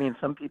 Yeah. I mean,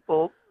 some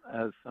people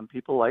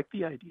like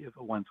the idea of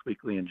a once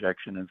weekly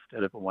injection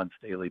instead of a once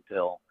daily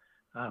pill,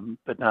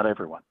 but not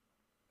everyone.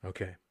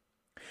 Okay.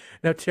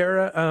 Now,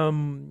 Tara,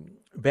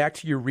 back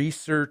to your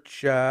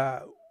research.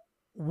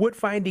 What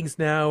findings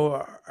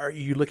now are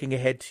you looking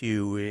ahead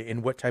to,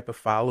 and what type of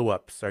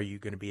follow-ups are you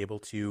going to be able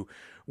to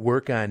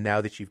work on now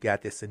that you've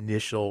got this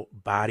initial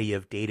body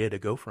of data to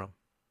go from?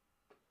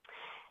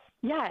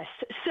 Yes.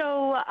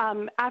 So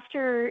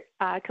after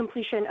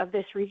completion of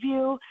this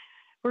review,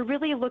 we're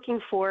really looking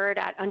forward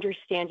at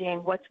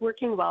understanding what's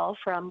working well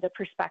from the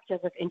perspective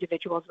of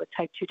individuals with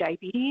type 2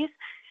 diabetes,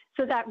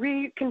 so that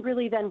we can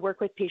really then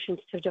work with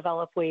patients to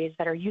develop ways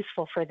that are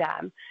useful for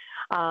them.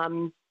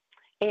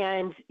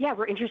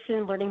 We're interested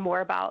in learning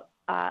more about,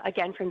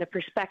 again, from the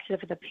perspective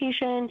of the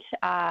patient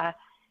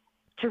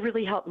to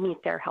really help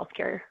meet their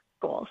healthcare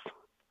goals.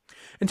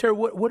 And Tara,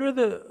 what are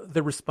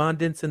the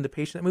respondents and the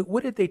patient? I mean,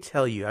 what did they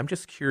tell you? I'm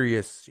just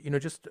curious,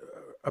 just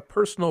a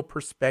personal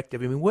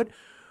perspective. I mean,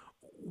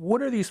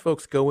 what are these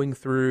folks going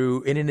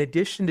through? And in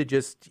addition to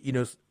just,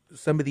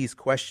 some of these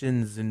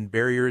questions and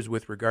barriers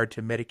with regard to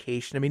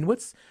medication, I mean,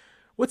 what's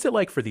it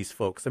like for these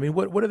folks? I mean,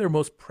 what are their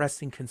most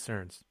pressing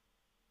concerns?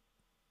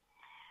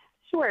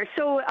 Sure.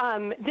 So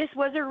this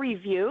was a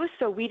review,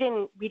 so we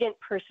didn't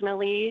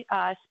personally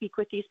speak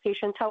with these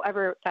patients.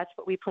 However, that's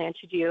what we plan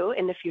to do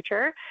in the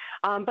future.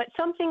 But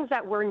some things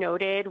that were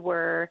noted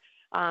were,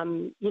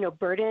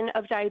 burden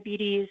of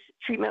diabetes.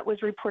 Treatment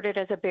was reported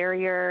as a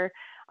barrier.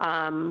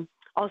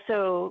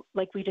 Also,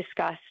 like we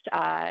discussed,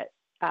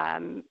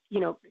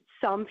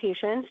 some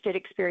patients did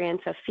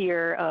experience a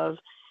fear of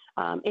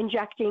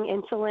injecting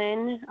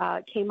insulin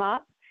came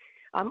up.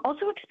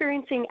 Also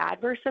experiencing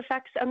adverse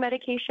effects of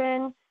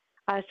medication.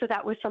 So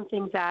that was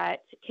something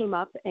that came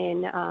up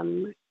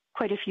in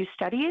quite a few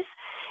studies.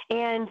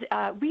 And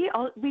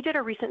we did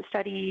a recent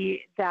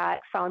study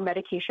that found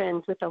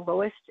medications with the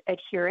lowest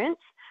adherence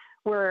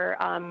were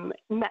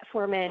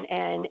metformin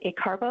and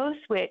acarbose,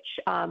 which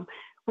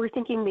we're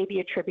thinking may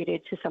be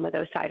attributed to some of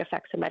those side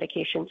effects of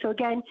medication. So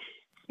again,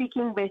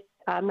 speaking with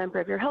a member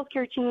of your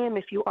healthcare team,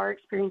 if you are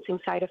experiencing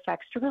side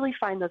effects, to really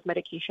find those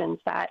medications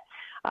that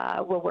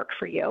will work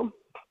for you.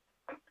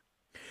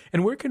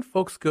 And where can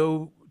folks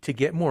go to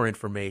get more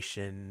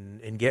information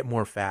and get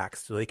more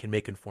facts so they can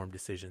make informed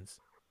decisions?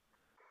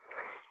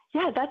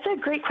 Yeah, that's a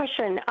great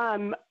question.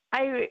 I'm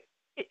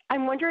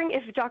wondering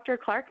if Dr.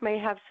 Clark may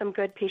have some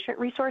good patient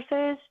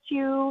resources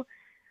to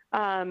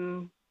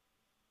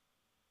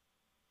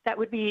that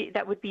would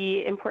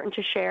be important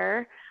to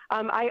share.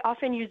 I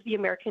often use the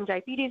American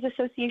Diabetes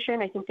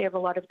Association. I think they have a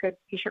lot of good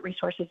patient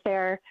resources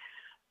there.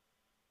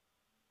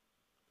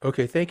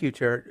 Okay, thank you,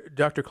 Tara.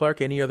 Dr. Clark,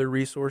 any other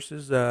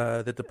resources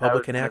that the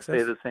public can access? I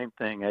was going to say the same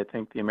thing. I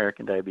think the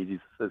American Diabetes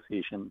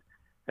Association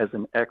has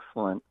an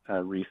excellent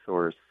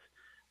resource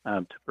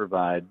to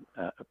provide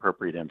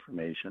appropriate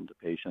information to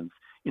patients.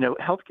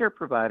 Healthcare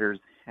providers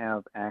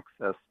have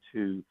access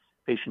to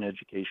patient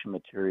education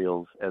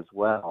materials as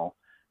well.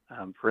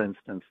 For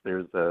instance,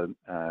 there's a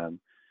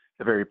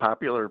very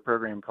popular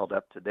program called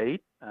Up to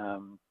Date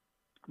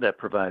that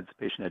provides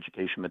patient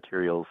education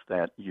materials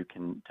that you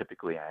can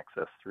typically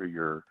access through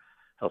your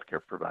healthcare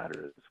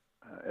providers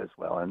as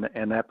well.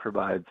 And that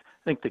provides,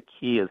 I think the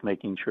key is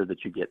making sure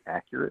that you get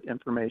accurate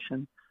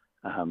information.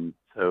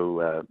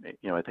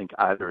 I think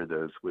either of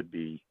those would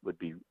be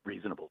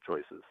reasonable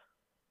choices.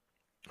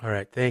 All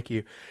right, thank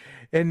you.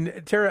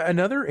 And Tara,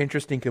 another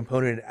interesting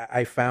component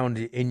I found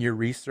in your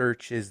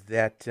research is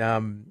that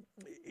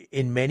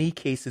in many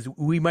cases,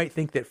 we might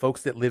think that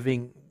folks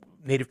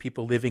Native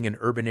people living in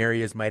urban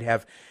areas might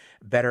have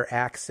better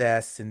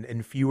access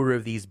and fewer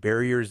of these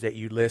barriers that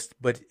you list.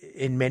 But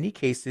in many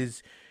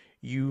cases,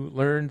 you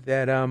learned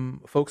that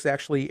folks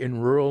actually in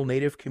rural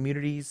Native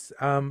communities,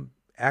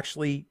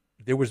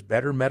 there was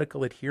better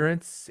medical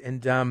adherence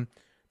and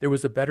there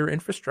was a better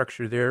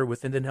infrastructure there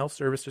with Indian Health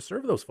Service to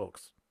serve those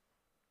folks.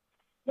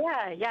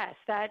 Yeah, yes,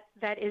 that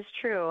is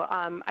true.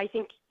 I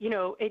think,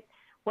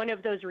 one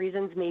of those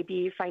reasons may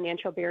be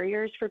financial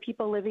barriers for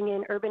people living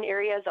in urban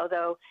areas,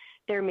 although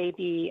there may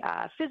be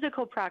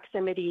physical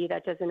proximity.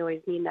 That doesn't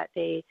always mean that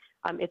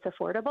it's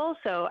affordable.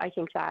 So I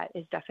think that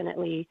is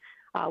definitely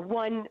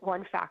one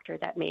factor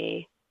that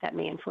may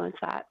influence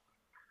that.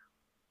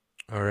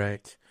 All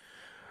right.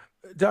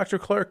 Dr.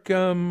 Clark,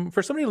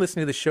 for somebody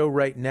listening to the show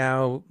right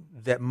now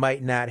that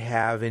might not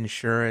have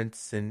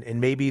insurance and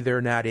maybe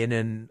they're not in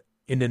an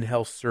Indian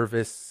Health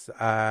Service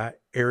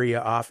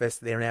area office,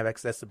 they don't have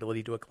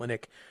accessibility to a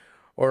clinic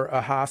or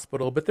a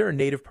hospital, but they're a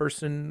Native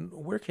person,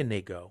 where can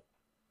they go?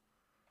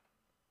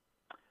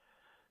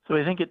 So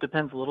I think it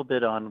depends a little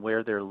bit on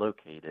where they're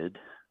located.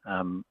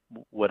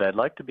 What I'd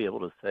like to be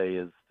able to say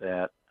is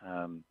that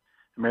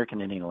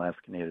American Indian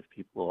Alaska Native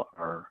people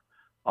are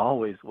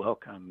always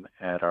welcome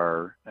at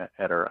our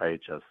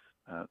IHS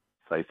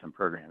sites and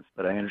programs.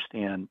 But I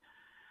understand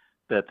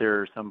that there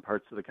are some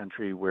parts of the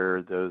country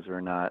where those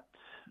are not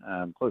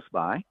close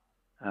by.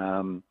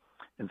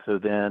 And so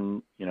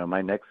then,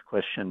 my next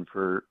question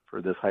for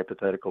this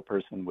hypothetical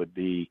person would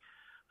be,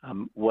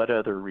 what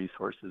other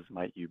resources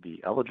might you be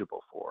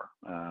eligible for?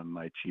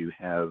 Might you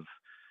have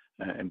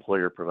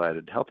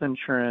employer-provided health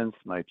insurance?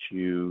 Might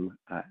you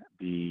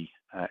be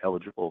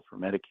eligible for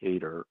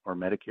Medicaid or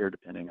Medicare,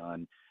 depending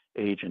on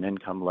age and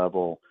income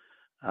level?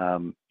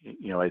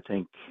 I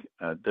think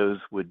those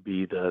would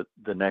be the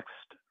next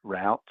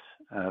route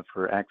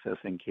for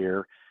accessing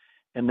care.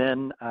 And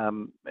then,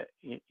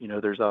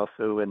 there's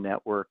also a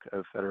network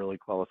of federally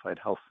qualified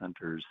health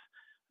centers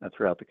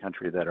throughout the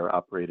country that are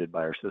operated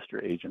by our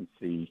sister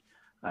agency,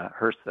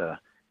 HRSA,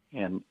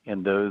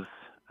 and those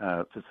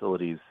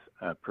facilities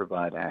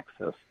provide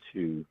access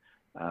to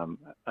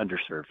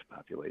underserved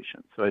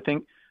populations. So I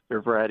think there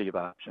are a variety of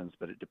options,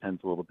 but it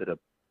depends a little bit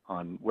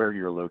on where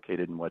you're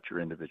located and what your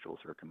individual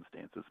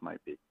circumstances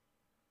might be.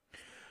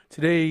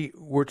 Today,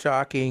 we're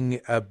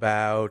talking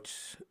about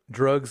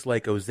drugs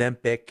like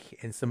Ozempic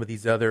and some of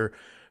these other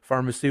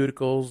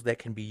pharmaceuticals that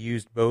can be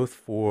used both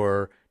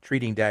for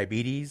treating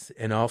diabetes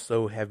and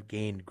also have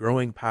gained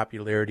growing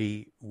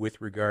popularity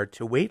with regard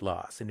to weight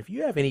loss. And if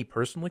you have any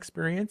personal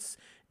experience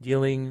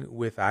dealing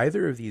with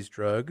either of these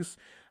drugs,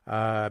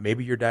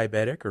 maybe you're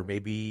diabetic or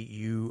maybe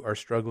you are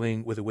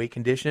struggling with a weight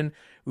condition,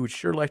 we would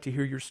sure like to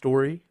hear your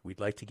story.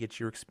 We'd like to get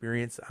your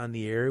experience on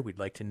the air. We'd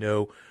like to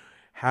know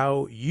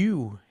how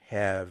you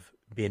have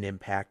been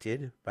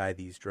impacted by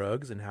these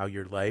drugs and how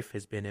your life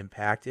has been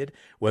impacted,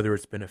 whether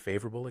it's been a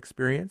favorable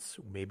experience,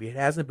 maybe it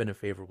hasn't been a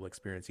favorable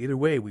experience. Either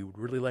way, we would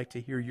really like to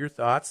hear your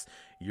thoughts,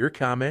 your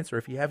comments, or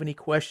if you have any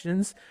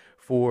questions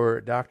for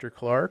Dr.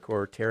 Clark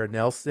or Tara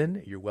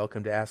Nelson, you're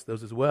welcome to ask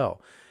those as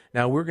well.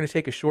 Now, we're going to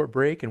take a short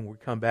break, and when we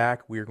come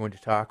back, we're going to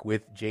talk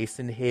with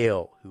Jason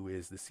Hale, who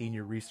is the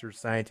Senior Research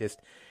Scientist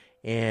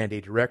and a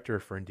Director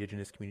for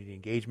Indigenous Community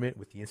Engagement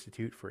with the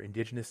Institute for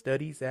Indigenous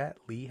Studies at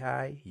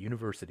Lehigh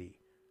University.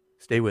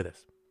 Stay with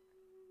us.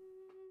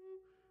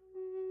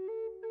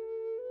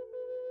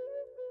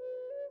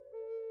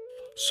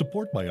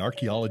 Support by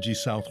Archaeology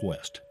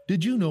Southwest.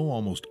 Did you know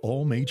almost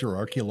all major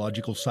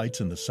archaeological sites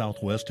in the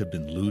Southwest have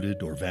been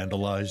looted or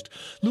vandalized?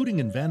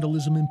 Looting and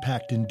vandalism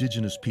impact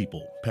Indigenous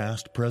people,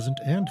 past, present,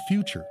 and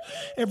future.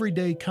 Every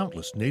day,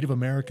 countless Native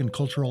American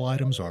cultural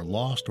items are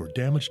lost or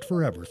damaged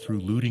forever through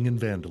looting and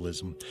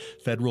vandalism.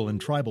 Federal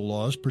and tribal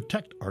laws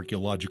protect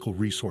archaeological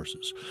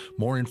resources.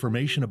 More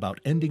information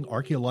about ending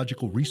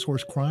archaeological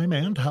resource crime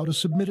and how to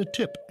submit a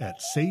tip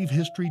at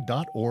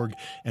savehistory.org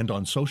and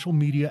on social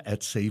media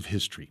at Save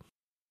History.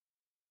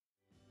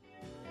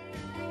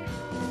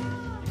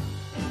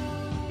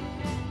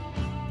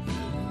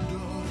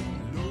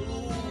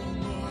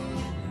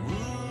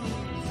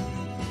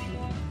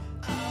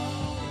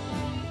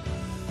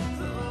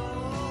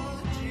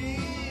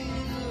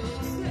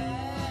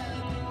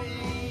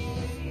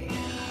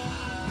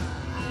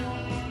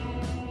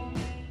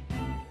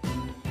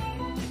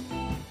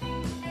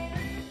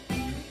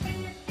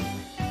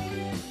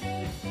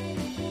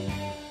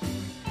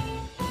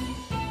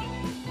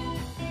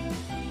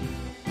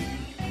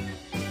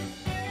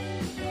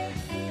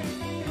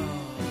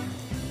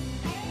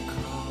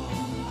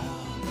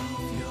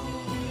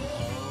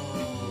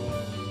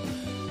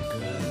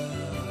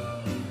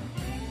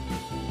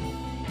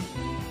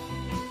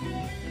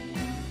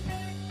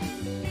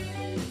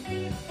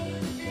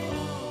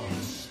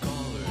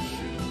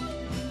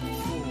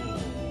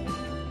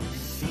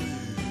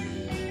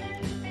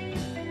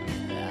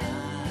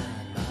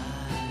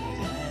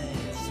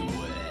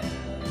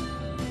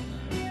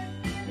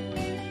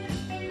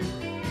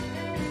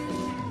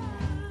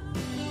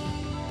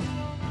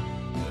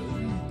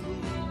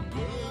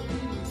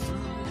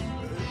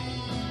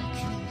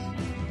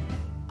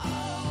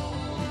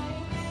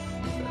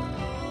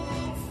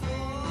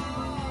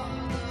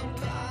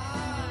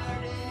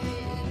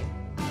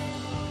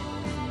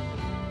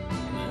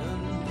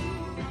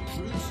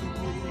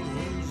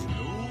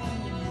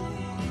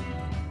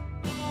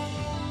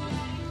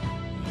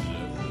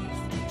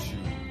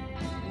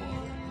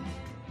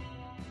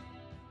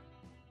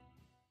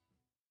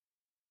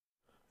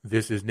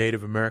 This is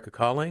Native America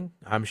Calling.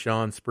 I'm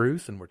Sean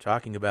Spruce, and we're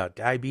talking about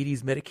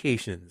diabetes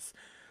medications.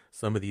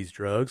 Some of these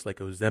drugs, like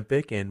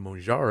Ozempic and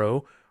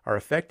Mounjaro, are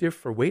effective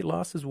for weight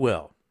loss as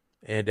well.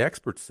 And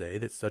experts say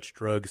that such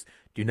drugs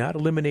do not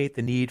eliminate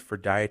the need for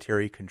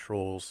dietary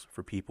controls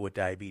for people with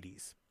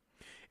diabetes.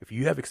 If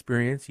you have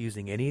experience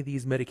using any of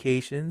these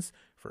medications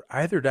for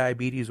either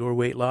diabetes or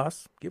weight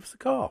loss, give us a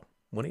call,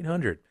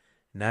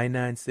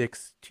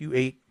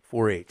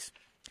 1-800-996-2848.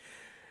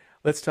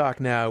 Let's talk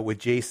now with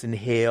Jason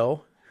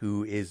Hale,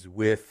 who is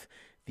with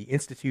the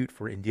Institute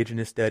for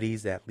Indigenous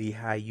Studies at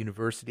Lehigh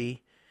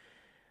University.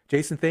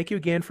 Jason, thank you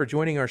again for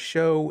joining our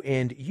show,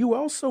 and you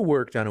also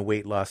worked on a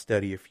weight loss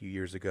study a few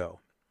years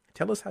ago.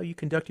 Tell us how you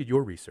conducted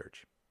your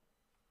research.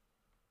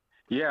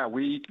 Yeah,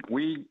 we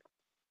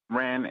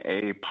ran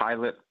a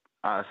pilot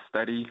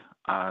study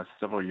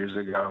several years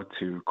ago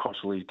to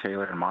culturally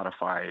tailor and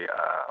modify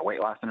weight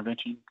loss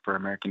intervention for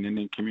American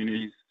Indian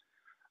communities,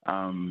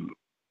 and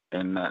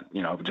that,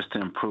 just to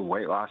improve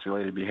weight loss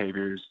related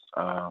behaviors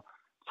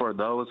for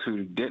those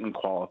who didn't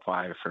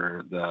qualify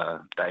for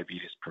the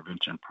diabetes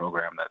prevention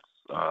program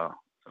that's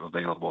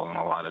available in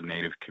a lot of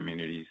Native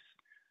communities.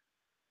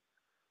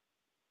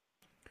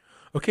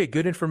 Okay,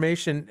 good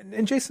information.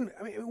 And Jason,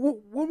 I mean,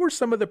 what were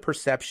some of the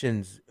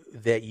perceptions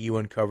that you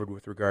uncovered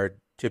with regard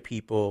to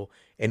people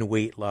and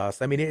weight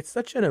loss? I mean, it's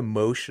such an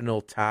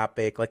emotional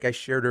topic. Like I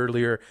shared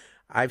earlier,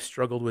 I've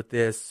struggled with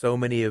this. So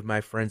many of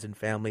my friends and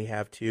family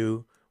have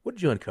too. What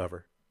did you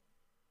uncover?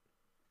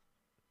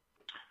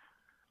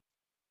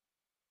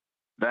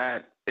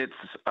 That it's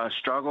a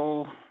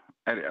struggle.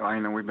 I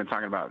know we've been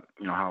talking about,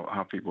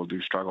 how people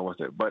do struggle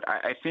with it, but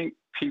I think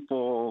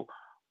people,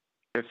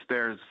 if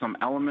there's some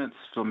elements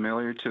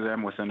familiar to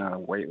them within a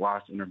weight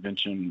loss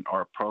intervention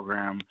or a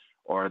program,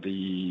 or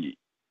the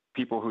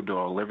people who are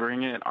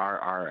delivering it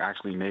are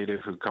actually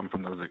Native who come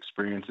from those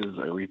experiences,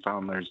 we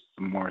found there's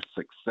some more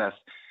success.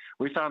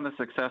 We found the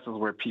successes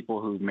were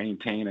people who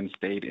maintained and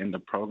stayed in the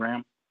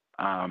program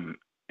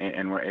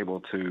and were able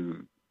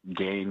to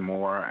gain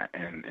more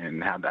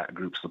and have that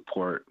group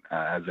support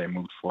as they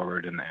moved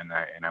forward in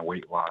a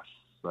weight loss,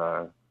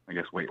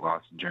 weight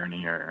loss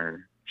journey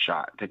or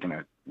shot, taking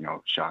a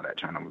shot at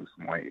trying to lose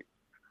some weight.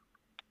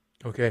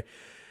 Okay.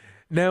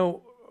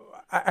 Now,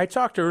 I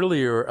talked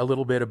earlier a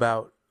little bit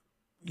about,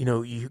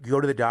 you go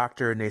to the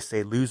doctor and they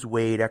say lose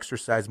weight,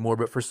 exercise more,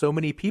 but for so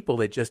many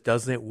people, it just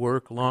doesn't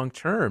work long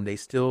term. They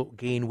still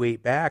gain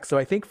weight back. So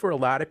I think for a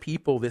lot of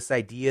people, this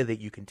idea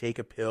that you can take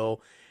a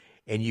pill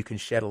and you can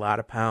shed a lot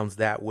of pounds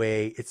that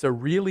way, it's a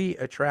really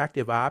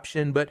attractive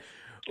option. But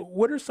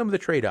what are some of the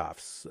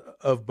trade-offs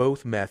of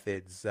both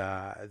methods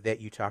that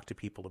you talk to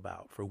people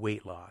about for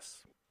weight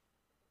loss?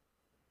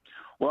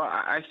 Well,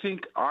 I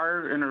think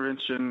our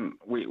intervention,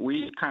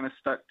 we kind of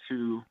stuck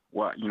to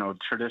what,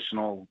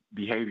 traditional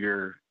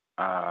behavior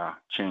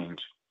change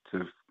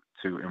to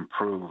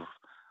improve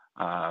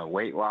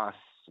weight loss,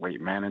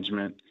 weight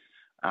management.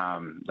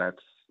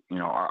 That's,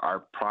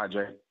 our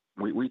project.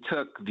 We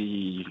took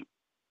the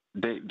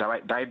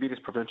diabetes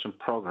prevention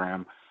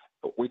program.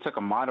 We took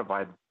a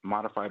modified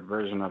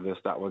version of this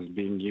that was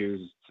being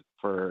used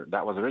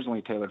that was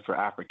originally tailored for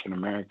African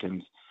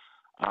Americans.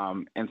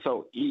 And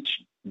so each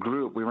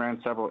group, we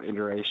ran several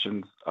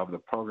iterations of the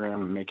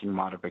program, making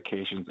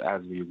modifications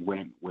as we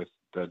went with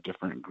the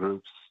different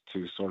groups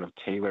to sort of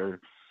tailor,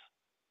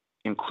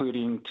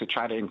 to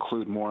try to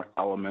include more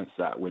elements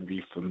that would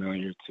be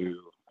familiar to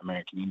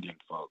American Indian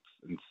folks.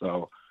 And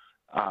so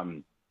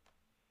I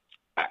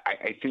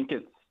think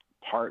it's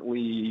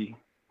partly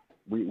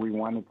we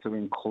wanted to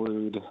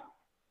include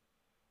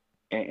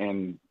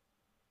and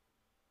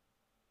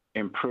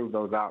improve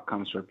those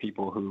outcomes for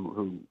people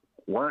who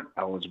weren't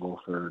eligible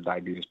for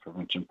diabetes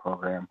prevention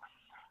program.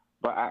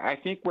 But I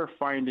think we're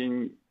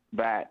finding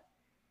that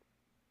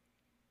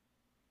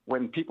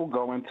when people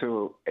go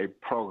into a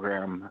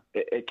program,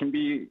 it can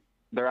be,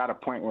 they're at a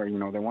point where,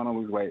 they want to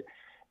lose weight.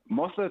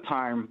 Most of the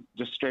time,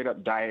 just straight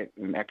up diet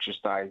and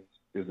exercise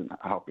isn't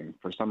helping.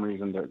 For some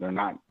reason, they're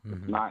not,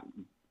 it's not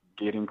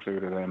getting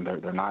through to them.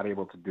 They're not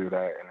able to do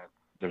that. And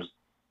there's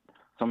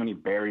so many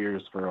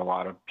barriers for a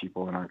lot of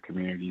people in our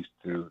communities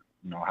to,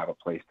 have a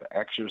place to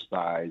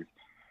exercise,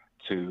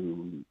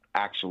 to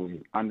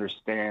actually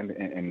understand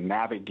and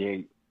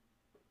navigate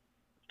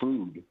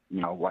food,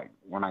 like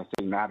when I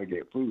say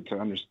navigate food, to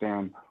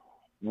understand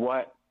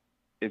what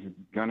is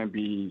going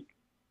to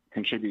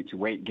contribute to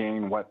weight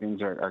gain, what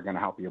things are going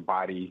to help your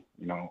body,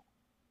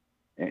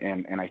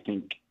 and I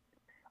think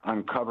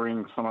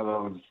uncovering some of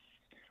those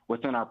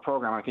within our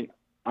program, I think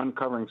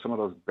uncovering some of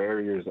those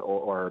barriers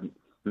or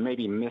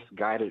maybe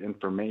misguided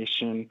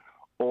information,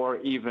 or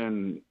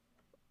even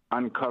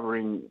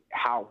uncovering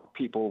how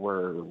people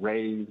were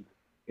raised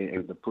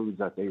in the foods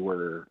that they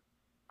were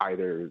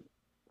either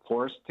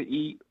forced to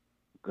eat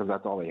because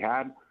that's all they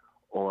had,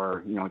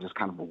 or, just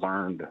kind of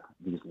learned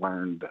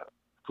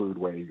food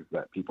ways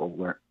that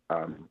people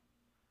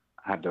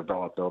had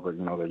developed over,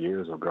 the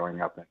years of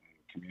growing up in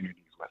communities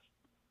with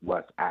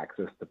less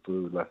access to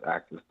food, less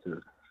access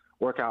to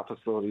workout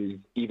facilities,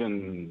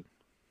 even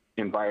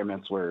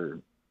environments where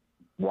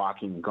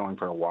going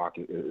for a walk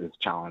is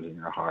challenging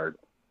or hard.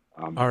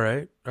 All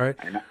right.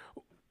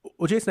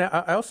 Well, Jason,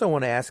 I also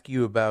want to ask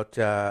you about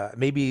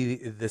maybe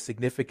the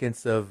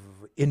significance of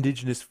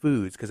indigenous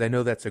foods, because I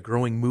know that's a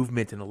growing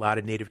movement in a lot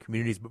of Native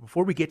communities. But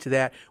before we get to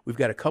that, we've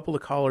got a couple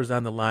of callers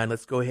on the line.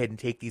 Let's go ahead and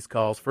take these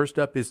calls. First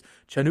up is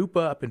Chanupa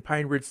up in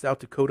Pine Ridge, South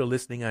Dakota,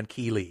 listening on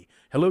Keeley.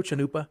 Hello,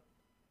 Chanupa.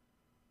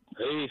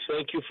 Hey,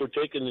 thank you for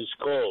taking this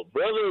call.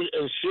 Brother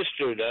and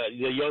sister, the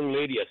young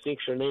lady, I think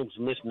her name's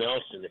Miss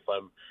Nelson, if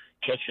I'm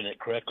catching it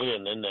correctly,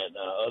 and then that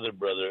other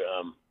brother,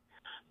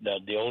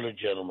 the older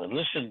gentleman.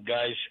 Listen,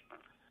 guys,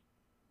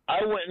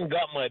 I went and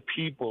got my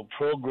people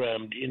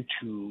programmed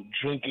into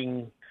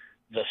drinking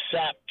the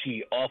sap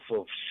tea off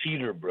of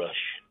cedar brush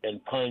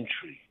and pine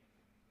tree.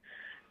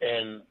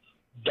 And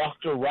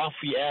Dr.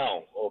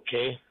 Raphael,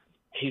 okay,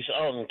 he's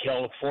out in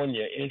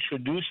California,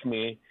 introduced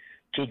me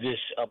to this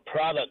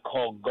product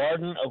called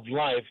Garden of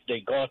Life. They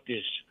got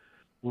this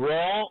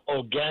raw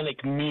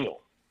organic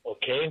meal,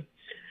 okay?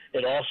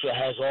 It also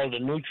has all the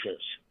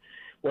nutrients.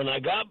 When I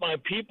got my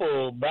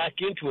people back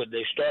into it,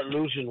 they start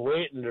losing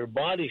weight and their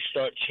bodies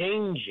start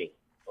changing,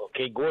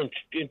 okay, going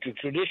into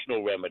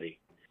traditional remedy.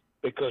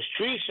 Because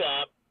tree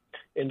sap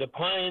in the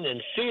pine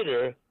and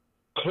cedar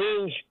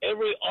cleans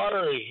every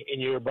artery in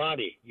your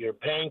body, your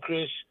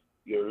pancreas,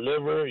 your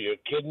liver, your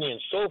kidney,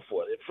 and so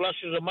forth. It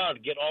flushes them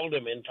out, get all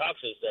them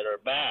toxins that are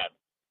bad.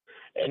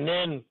 And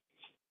then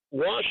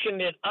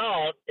washing it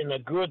out in a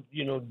good,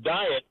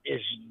 diet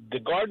is the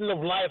Garden of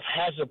Life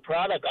has a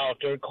product out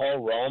there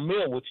called Raw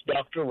Meal, which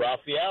Dr.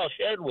 Raphael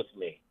shared with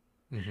me.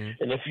 Mm-hmm.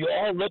 And if you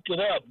all look it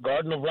up,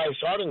 Garden of Life,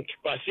 out in,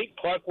 I think,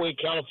 Parkway,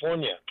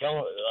 California,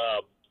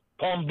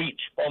 Palm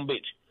Beach.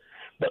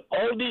 But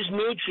all these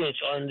nutrients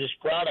are in this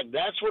product.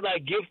 That's what I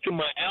give to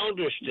my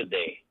elders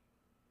today.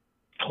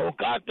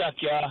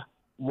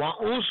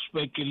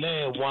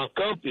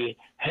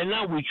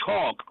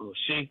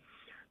 See,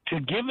 to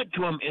give it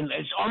to them, and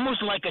it's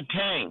almost like a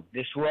tang,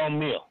 this raw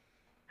meal.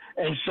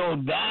 And so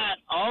that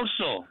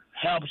also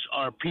helps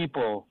our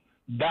people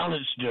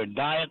balance their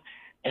diet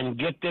and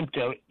get them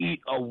to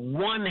eat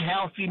one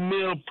healthy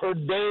meal per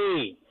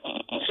day,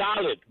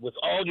 solid, with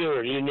all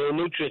your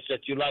nutrients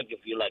that you like.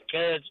 If you like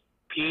carrots,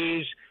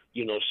 peas,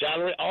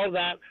 celery, all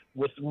that,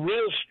 with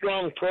real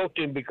strong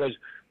protein, because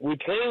we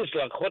Plains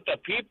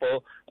Lakota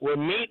people were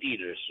meat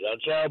eaters.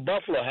 That's why our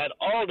buffalo had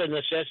all the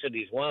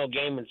necessities, wild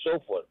game and so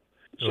forth.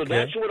 So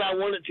that's what I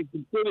wanted to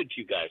contribute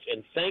to you guys.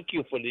 And thank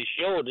you for this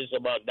show. This is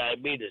about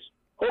diabetes.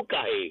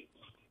 Hokahe.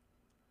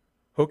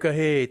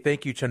 Hokahe.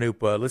 Thank you,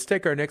 Chanupa. Let's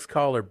take our next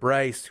caller,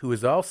 Bryce, who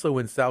is also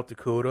in South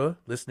Dakota,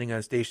 listening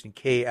on station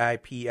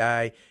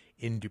KIPI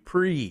in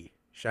Dupree.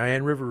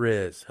 Cheyenne River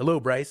is. Hello,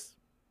 Bryce.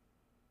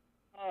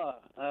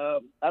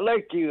 I'd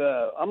like to,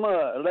 I'm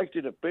an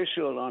elected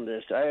official on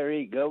this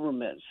IRA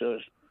government, so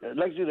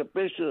elected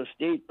officials,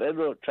 state,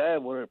 federal,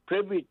 tribe, we're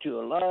privy to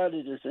a lot of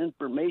this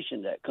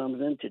information that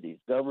comes into these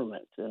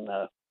governments. And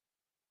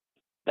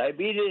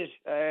diabetes,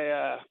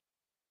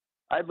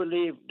 I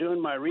believe,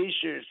 doing my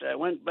research, I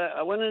went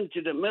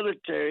into the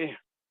military,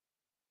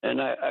 and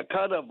I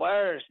caught a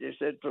virus, they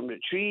said, from the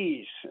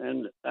trees.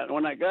 And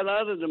when I got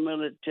out of the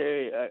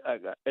military,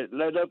 it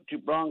led up to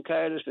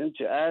bronchitis,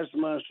 into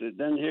asthma. So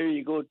then here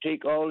you go,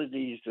 take all of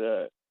these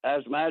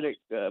asthmatic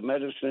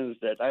medicines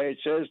that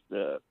IHS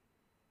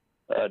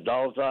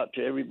dolls out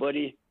to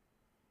everybody.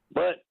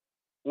 But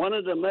one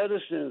of the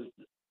medicines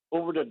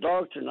over the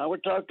doctor, now we're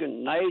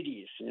talking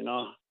 90s,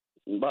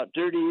 about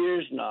 30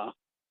 years now,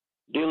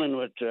 dealing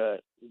with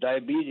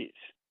diabetes.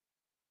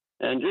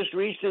 And just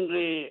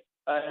recently,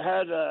 I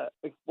had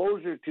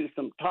exposure to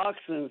some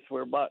toxins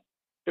for about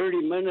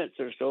 30 minutes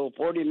or so,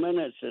 40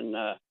 minutes, and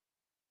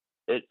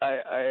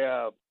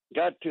I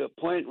got to a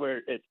point where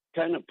it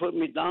kind of put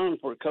me down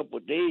for a couple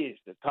of days,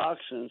 the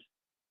toxins.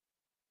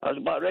 I was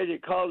about ready to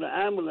call the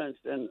ambulance,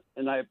 and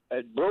I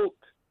broke.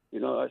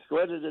 I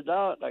sweated it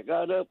out. I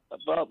got up, I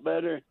felt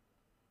better.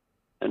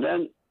 And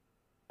then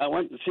I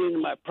went to see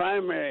my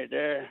primary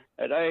there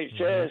at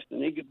IHS,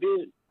 and he could be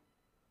it.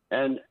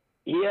 And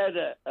he had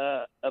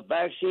a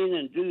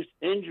vaccine-induced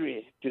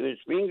injury to his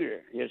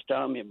finger, he was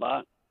telling me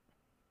about.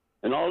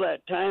 And all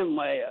that time,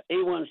 my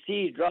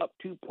A1C dropped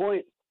 2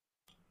 points.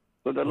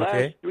 For the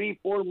last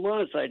 3-4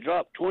 months, I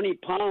dropped 20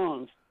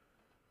 pounds.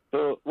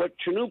 So what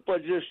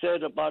Chanupa just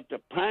said about the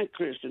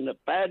pancreas and the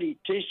fatty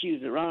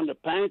tissues around the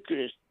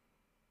pancreas,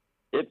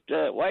 if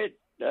the white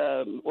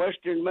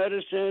Western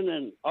medicine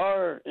and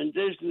our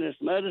indigenous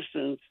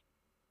medicines,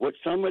 with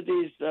some of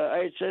these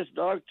IHS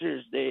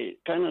doctors, they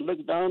kind of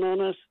look down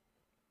on us.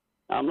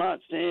 I'm not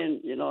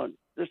saying,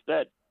 just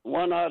that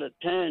 1 out of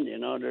 10,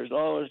 there's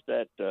always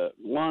that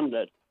one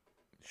that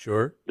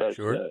that's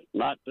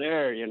not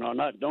there,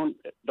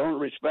 don't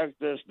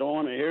respect us, don't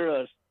want to hear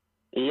us,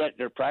 and yet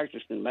they're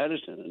practicing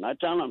medicine. And I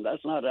tell them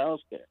that's not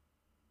healthcare.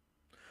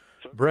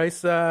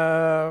 Bryce,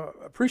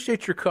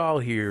 appreciate your call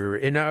here.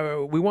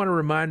 And we want to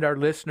remind our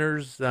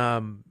listeners,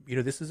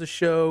 this is a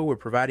show. We're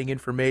providing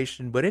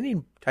information, but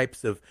any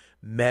types of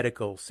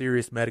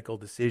serious medical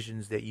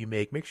decisions that you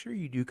make sure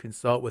you do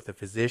consult with a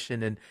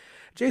physician. And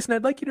Jason,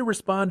 I'd like you to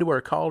respond to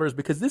our callers,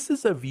 because this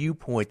is a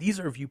viewpoint. These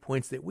are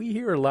viewpoints that we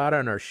hear a lot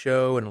on our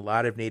show and a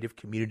lot of Native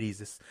communities,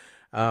 this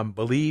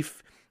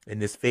belief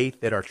and this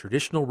faith that our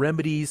traditional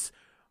remedies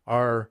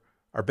are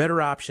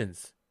better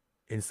options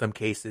in some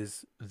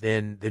cases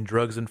than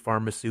drugs and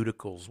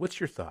pharmaceuticals. What's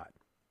your thought?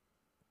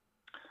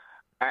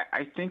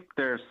 I think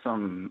there's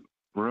some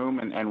room,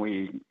 and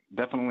we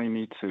definitely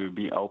need to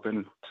be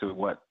open to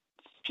what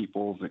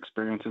people's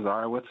experiences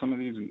are with some of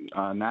these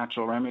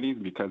natural remedies,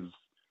 because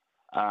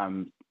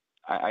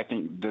I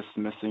think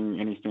dismissing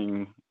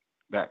anything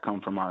that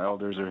come from our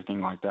elders or anything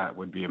like that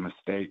would be a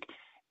mistake.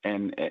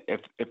 And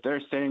if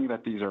they're saying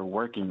that these are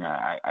working,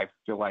 I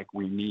feel like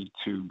we need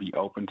to be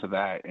open to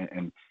that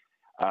and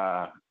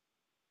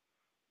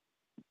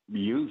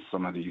use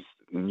some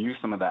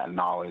of that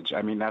knowledge.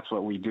 I mean, that's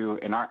what we do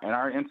in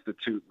our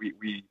institute.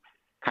 We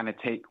kind of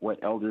take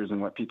what elders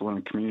and what people in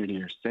the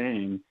community are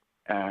saying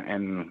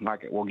and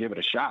like we'll give it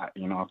a shot.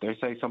 You know, if they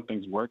say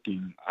something's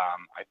working,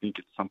 I think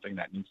it's something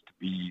that needs to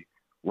be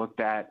looked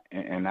at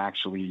and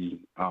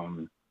actually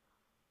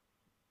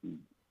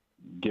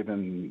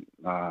given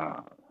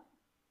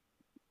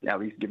at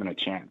least given a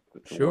chance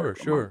to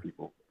work among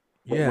people.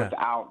 Yeah.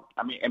 Without,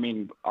 I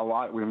mean, a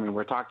lot. When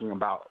we're talking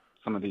about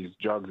some of these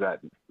drugs that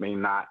may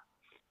not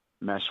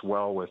mesh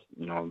well with,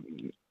 you know,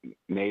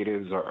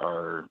 natives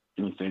or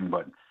anything,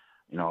 but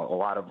you know, a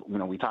lot of, you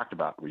know, we talked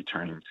about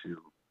returning to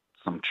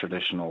some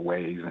traditional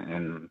ways,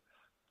 and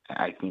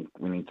I think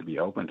we need to be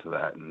open to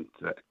that and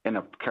in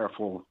a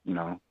careful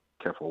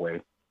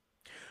way.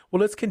 Well,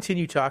 let's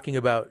continue talking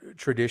about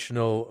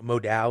traditional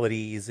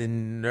modalities.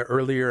 And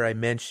earlier I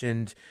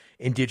mentioned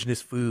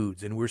indigenous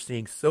foods, and we're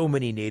seeing so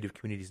many Native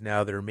communities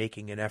now that are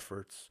making an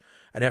effort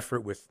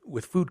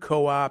with food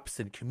co-ops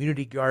and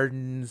community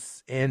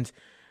gardens. And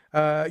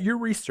your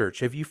research,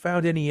 have you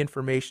found any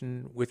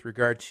information with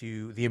regard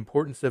to the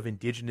importance of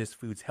indigenous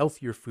foods,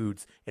 healthier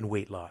foods, and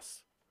weight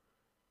loss?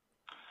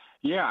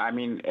 Yeah, I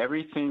mean,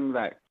 everything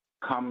that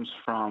comes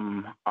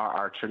from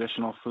our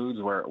traditional foods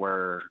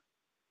were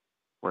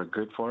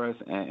good for us.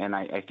 And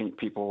I think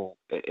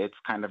it's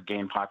kind of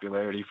gained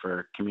popularity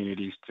for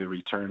communities to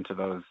return to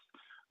those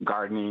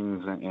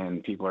gardenings,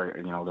 and people are,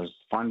 you know, there's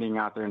funding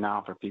out there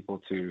now for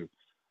people to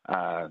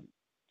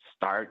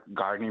start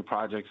gardening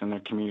projects in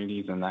their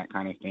communities and that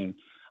kind of thing.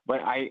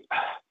 But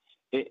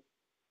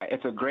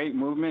it's a great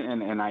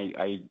movement, and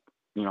I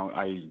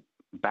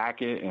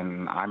back it,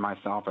 and I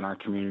myself and our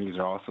communities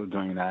are also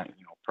doing that,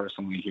 you know,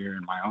 personally here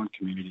in my own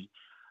community.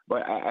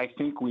 But I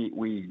think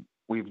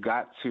we've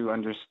got to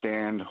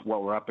understand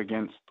what we're up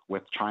against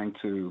with trying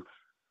to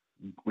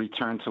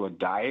return to a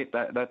diet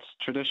that's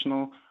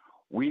traditional.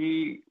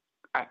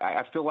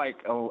 I feel like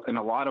in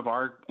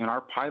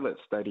our pilot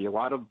study, a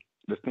lot of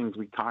the things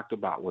we talked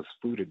about was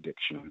food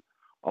addiction.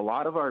 A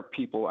lot of our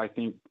people, I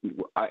think,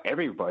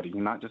 everybody,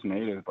 not just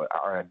Native, but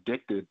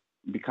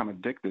become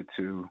addicted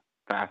to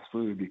fast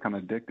food, become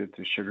addicted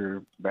to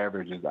sugar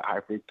beverages, the high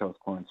fructose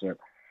corn syrup.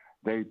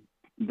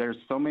 There's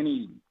so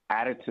many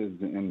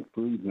additives in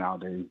foods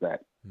nowadays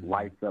that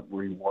lights up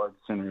reward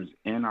centers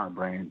in our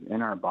brains,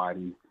 in our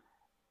bodies.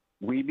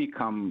 We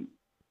become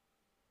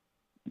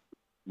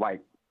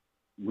like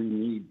we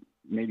need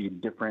maybe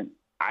different.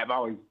 I've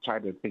always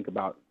tried to think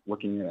about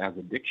looking at it as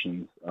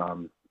addictions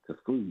to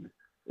food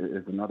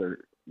is another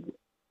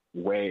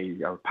way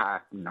or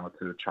path, you know,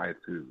 to try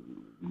to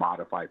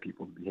modify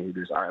people's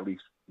behaviors, or at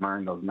least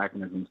learn those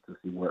mechanisms to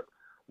see what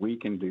we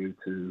can do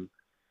to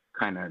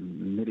kind of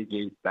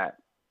mitigate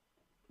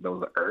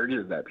those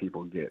urges that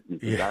people get,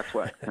 because that's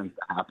what tends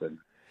to happen.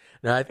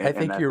 No, I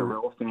think that's you're a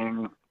real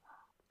thing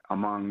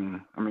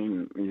among,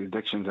 the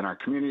addictions in our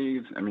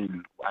communities.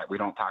 We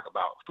don't talk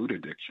about food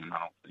addiction, I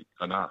don't think,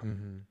 enough.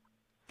 Mm-hmm.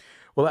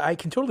 Well, I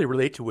can totally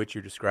relate to what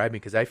you're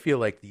describing, because I feel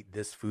like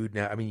this food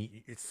now,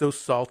 it's so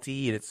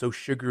salty and it's so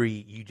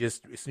sugary,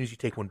 as soon as you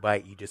take one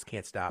bite, you just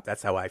can't stop.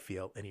 That's how I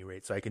feel, at any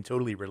rate. So I can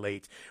totally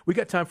relate. We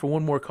got time for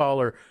one more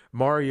caller,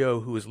 Mario,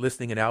 who is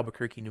listening in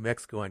Albuquerque, New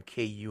Mexico on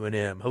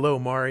KUNM. Hello,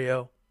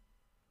 Mario.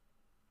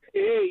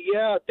 Hey,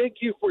 yeah, thank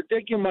you for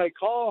taking my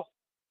call.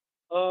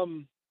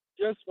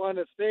 Just want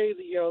to say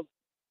that,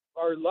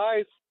 our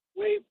lives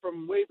way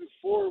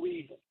before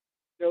we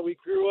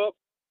grew up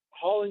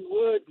hauling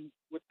wood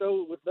with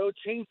no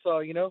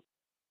chainsaw,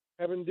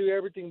 having to do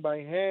everything by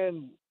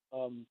hand.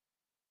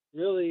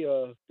 Really,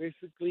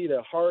 basically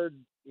the hard,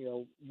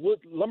 wood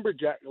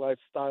lumberjack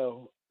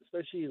lifestyle,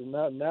 especially in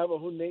the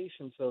Navajo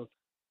Nation. So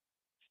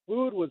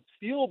food was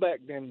fuel back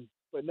then,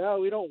 but now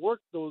we don't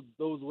work those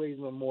ways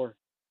no more.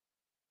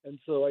 And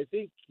so I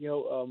think,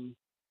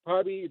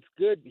 probably it's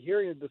good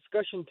hearing a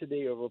discussion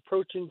today of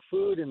approaching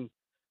food. And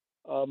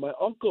my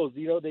uncles,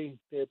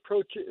 they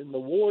approach it in the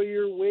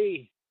warrior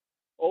way,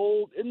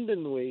 old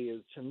Indian way, as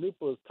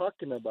Chanupa was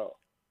talking about,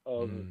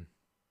 of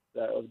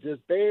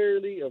just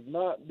barely, of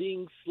not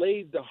being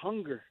slave to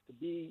hunger, to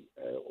be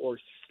or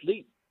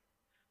sleep,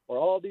 or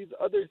all these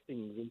other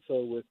things. And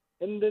so with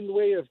Indian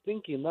way of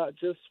thinking, not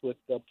just with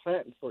the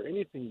plants or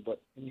anything, but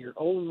in your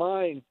own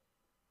mind,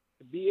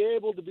 to be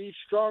able to be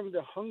strong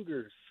to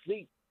hunger,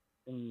 sleep,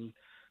 and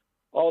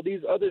all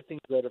these other things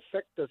that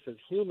affect us as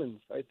humans,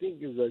 I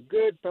think is a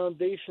good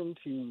foundation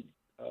to,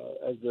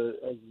 as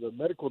the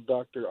medical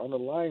doctor on the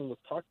line was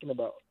talking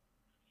about.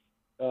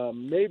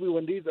 Maybe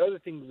when these other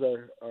things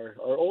are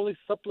only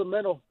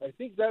supplemental, I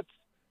think that's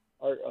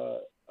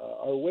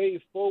our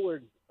way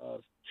forward.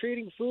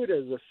 Treating food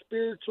as a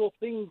spiritual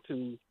thing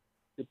to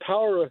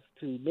empower us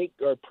to make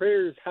our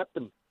prayers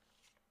happen.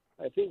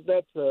 I think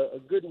that's a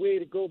good way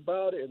to go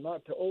about it, and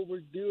not to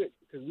overdo it,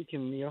 because we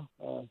can,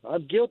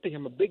 I'm guilty.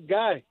 I'm a big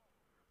guy.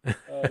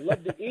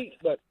 Love to eat,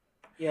 but,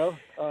 you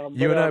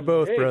and I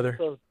both, hey, brother.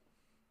 So,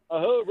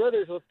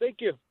 brother, so thank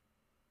you.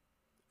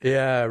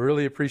 Yeah, I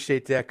really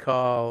appreciate that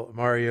call,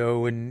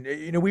 Mario. And,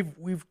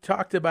 we've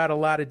talked about a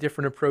lot of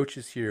different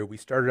approaches here. We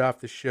started off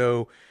the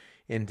show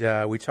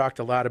And we talked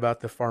a lot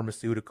about the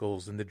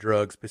pharmaceuticals and the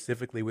drugs,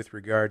 specifically with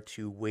regard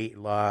to weight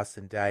loss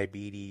and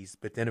diabetes.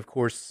 But then, of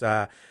course,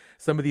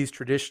 some of these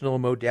traditional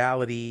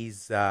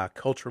modalities,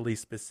 culturally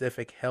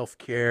specific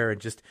healthcare,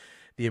 and just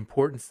the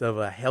importance of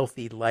a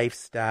healthy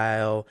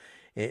lifestyle.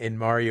 And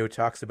Mario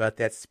talks about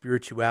that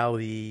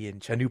spirituality, and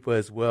Chanupa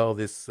as well,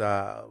 this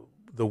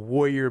the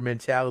warrior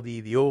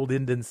mentality, the old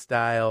Indian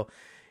style.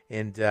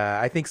 And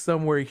I think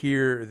somewhere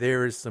here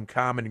there is some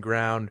common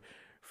ground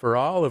for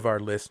all of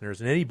our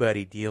listeners and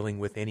anybody dealing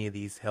with any of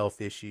these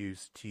health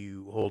issues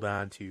to hold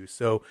on to.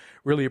 So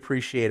really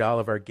appreciate all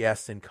of our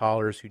guests and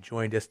callers who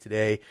joined us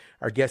today.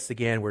 Our guests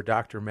again were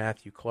Dr.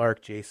 Matthew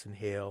Clark, Jason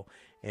Hale,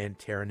 and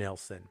Tara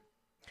Nelson.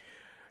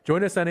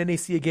 Join us on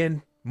NAC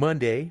again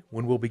Monday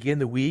when we'll begin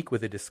the week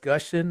with a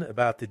discussion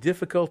about the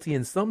difficulty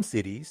in some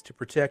cities to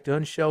protect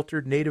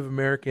unsheltered Native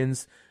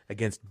Americans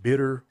against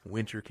bitter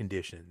winter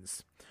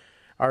conditions.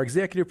 Our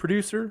executive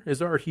producer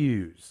is Art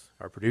Hughes.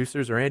 Our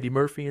producers are Andy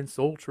Murphy and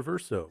Sol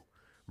Traverso.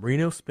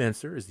 Marino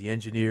Spencer is the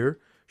engineer.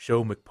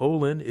 Sho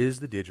McPolin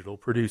is the digital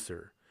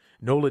producer.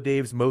 Nola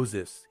Daves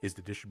Moses is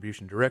the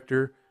distribution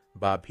director.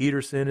 Bob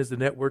Peterson is the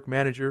network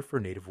manager for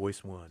Native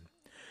Voice One.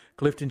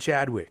 Clifton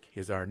Chadwick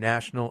is our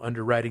national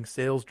underwriting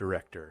sales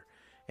director.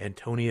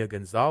 Antonia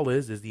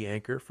Gonzalez is the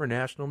anchor for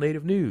National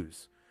Native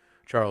News.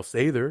 Charles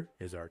Sather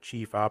is our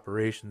chief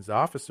operations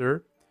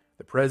officer.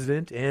 The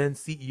president and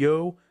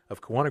CEO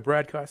of Kawanak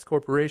Broadcast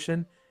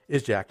Corporation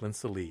is Jacqueline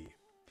Salee.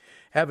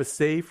 Have a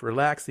safe,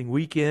 relaxing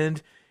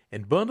weekend,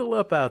 and bundle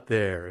up out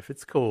there if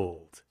it's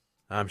cold.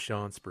 I'm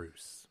Sean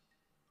Spruce.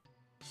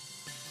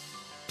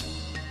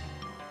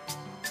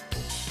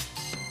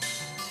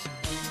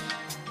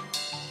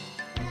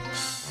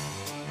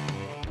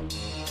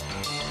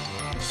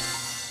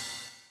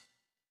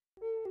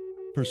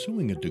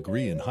 Pursuing a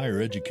degree in higher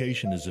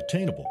education is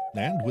attainable,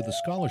 and with a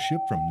scholarship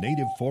from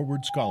Native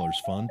Forward Scholars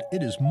Fund,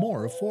 it is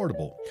more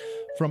affordable.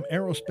 From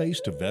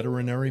aerospace to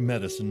veterinary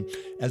medicine,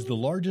 as the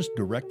largest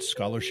direct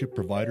scholarship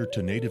provider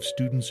to Native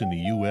students in the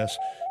U.S.,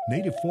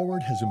 Native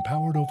Forward has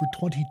empowered over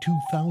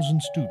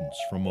 22,000 students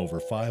from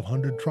over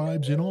 500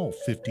 tribes in all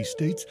 50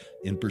 states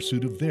in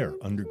pursuit of their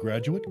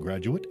undergraduate,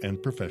 graduate,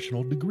 and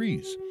professional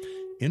degrees.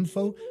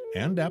 Info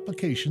and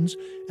applications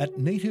at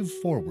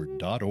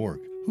nativeforward.org,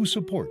 who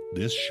support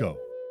this show.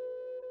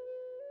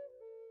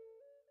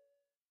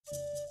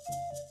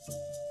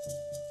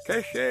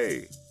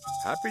 Keshe,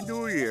 Happy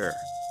New Year.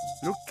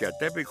 Look at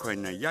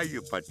Tebikoina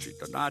Yayu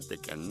Pachito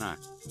Natekenna.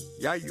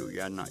 Yayu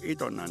Yana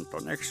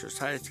Idonanton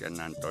exercise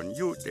Gananton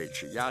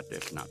Utechi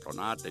Yates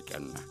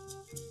Natonatekenna.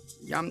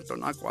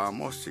 Yamton Aqua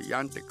Mosi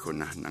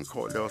Yantekuna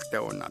Nanko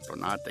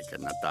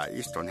Teonatonateken ta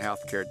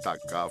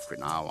eastonhealthcare.gov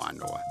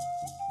Finawanoa.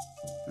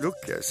 Look,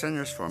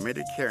 Centers for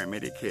Medicare and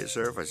Medicaid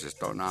Services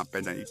don't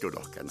happen in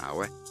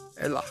Itudokanawe.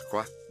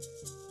 Elahqua.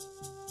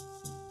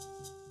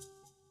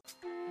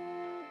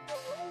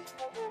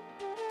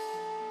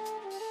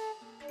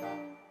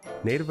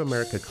 Native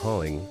America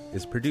Calling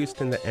is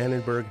produced in the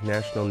Annenberg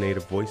National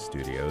Native Voice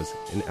Studios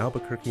in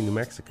Albuquerque, New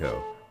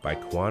Mexico by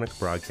Kawanak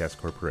Broadcast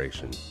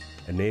Corporation,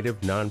 a Native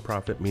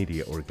nonprofit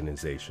media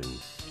organization.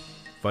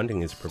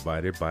 Funding is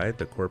provided by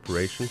the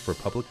Corporation for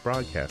Public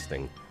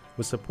Broadcasting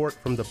with support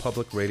from the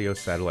Public Radio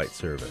Satellite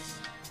Service.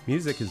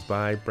 Music is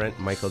by Brent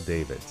Michael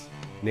Davids.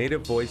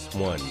 Native Voice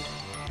One,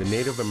 the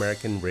Native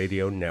American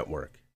Radio Network.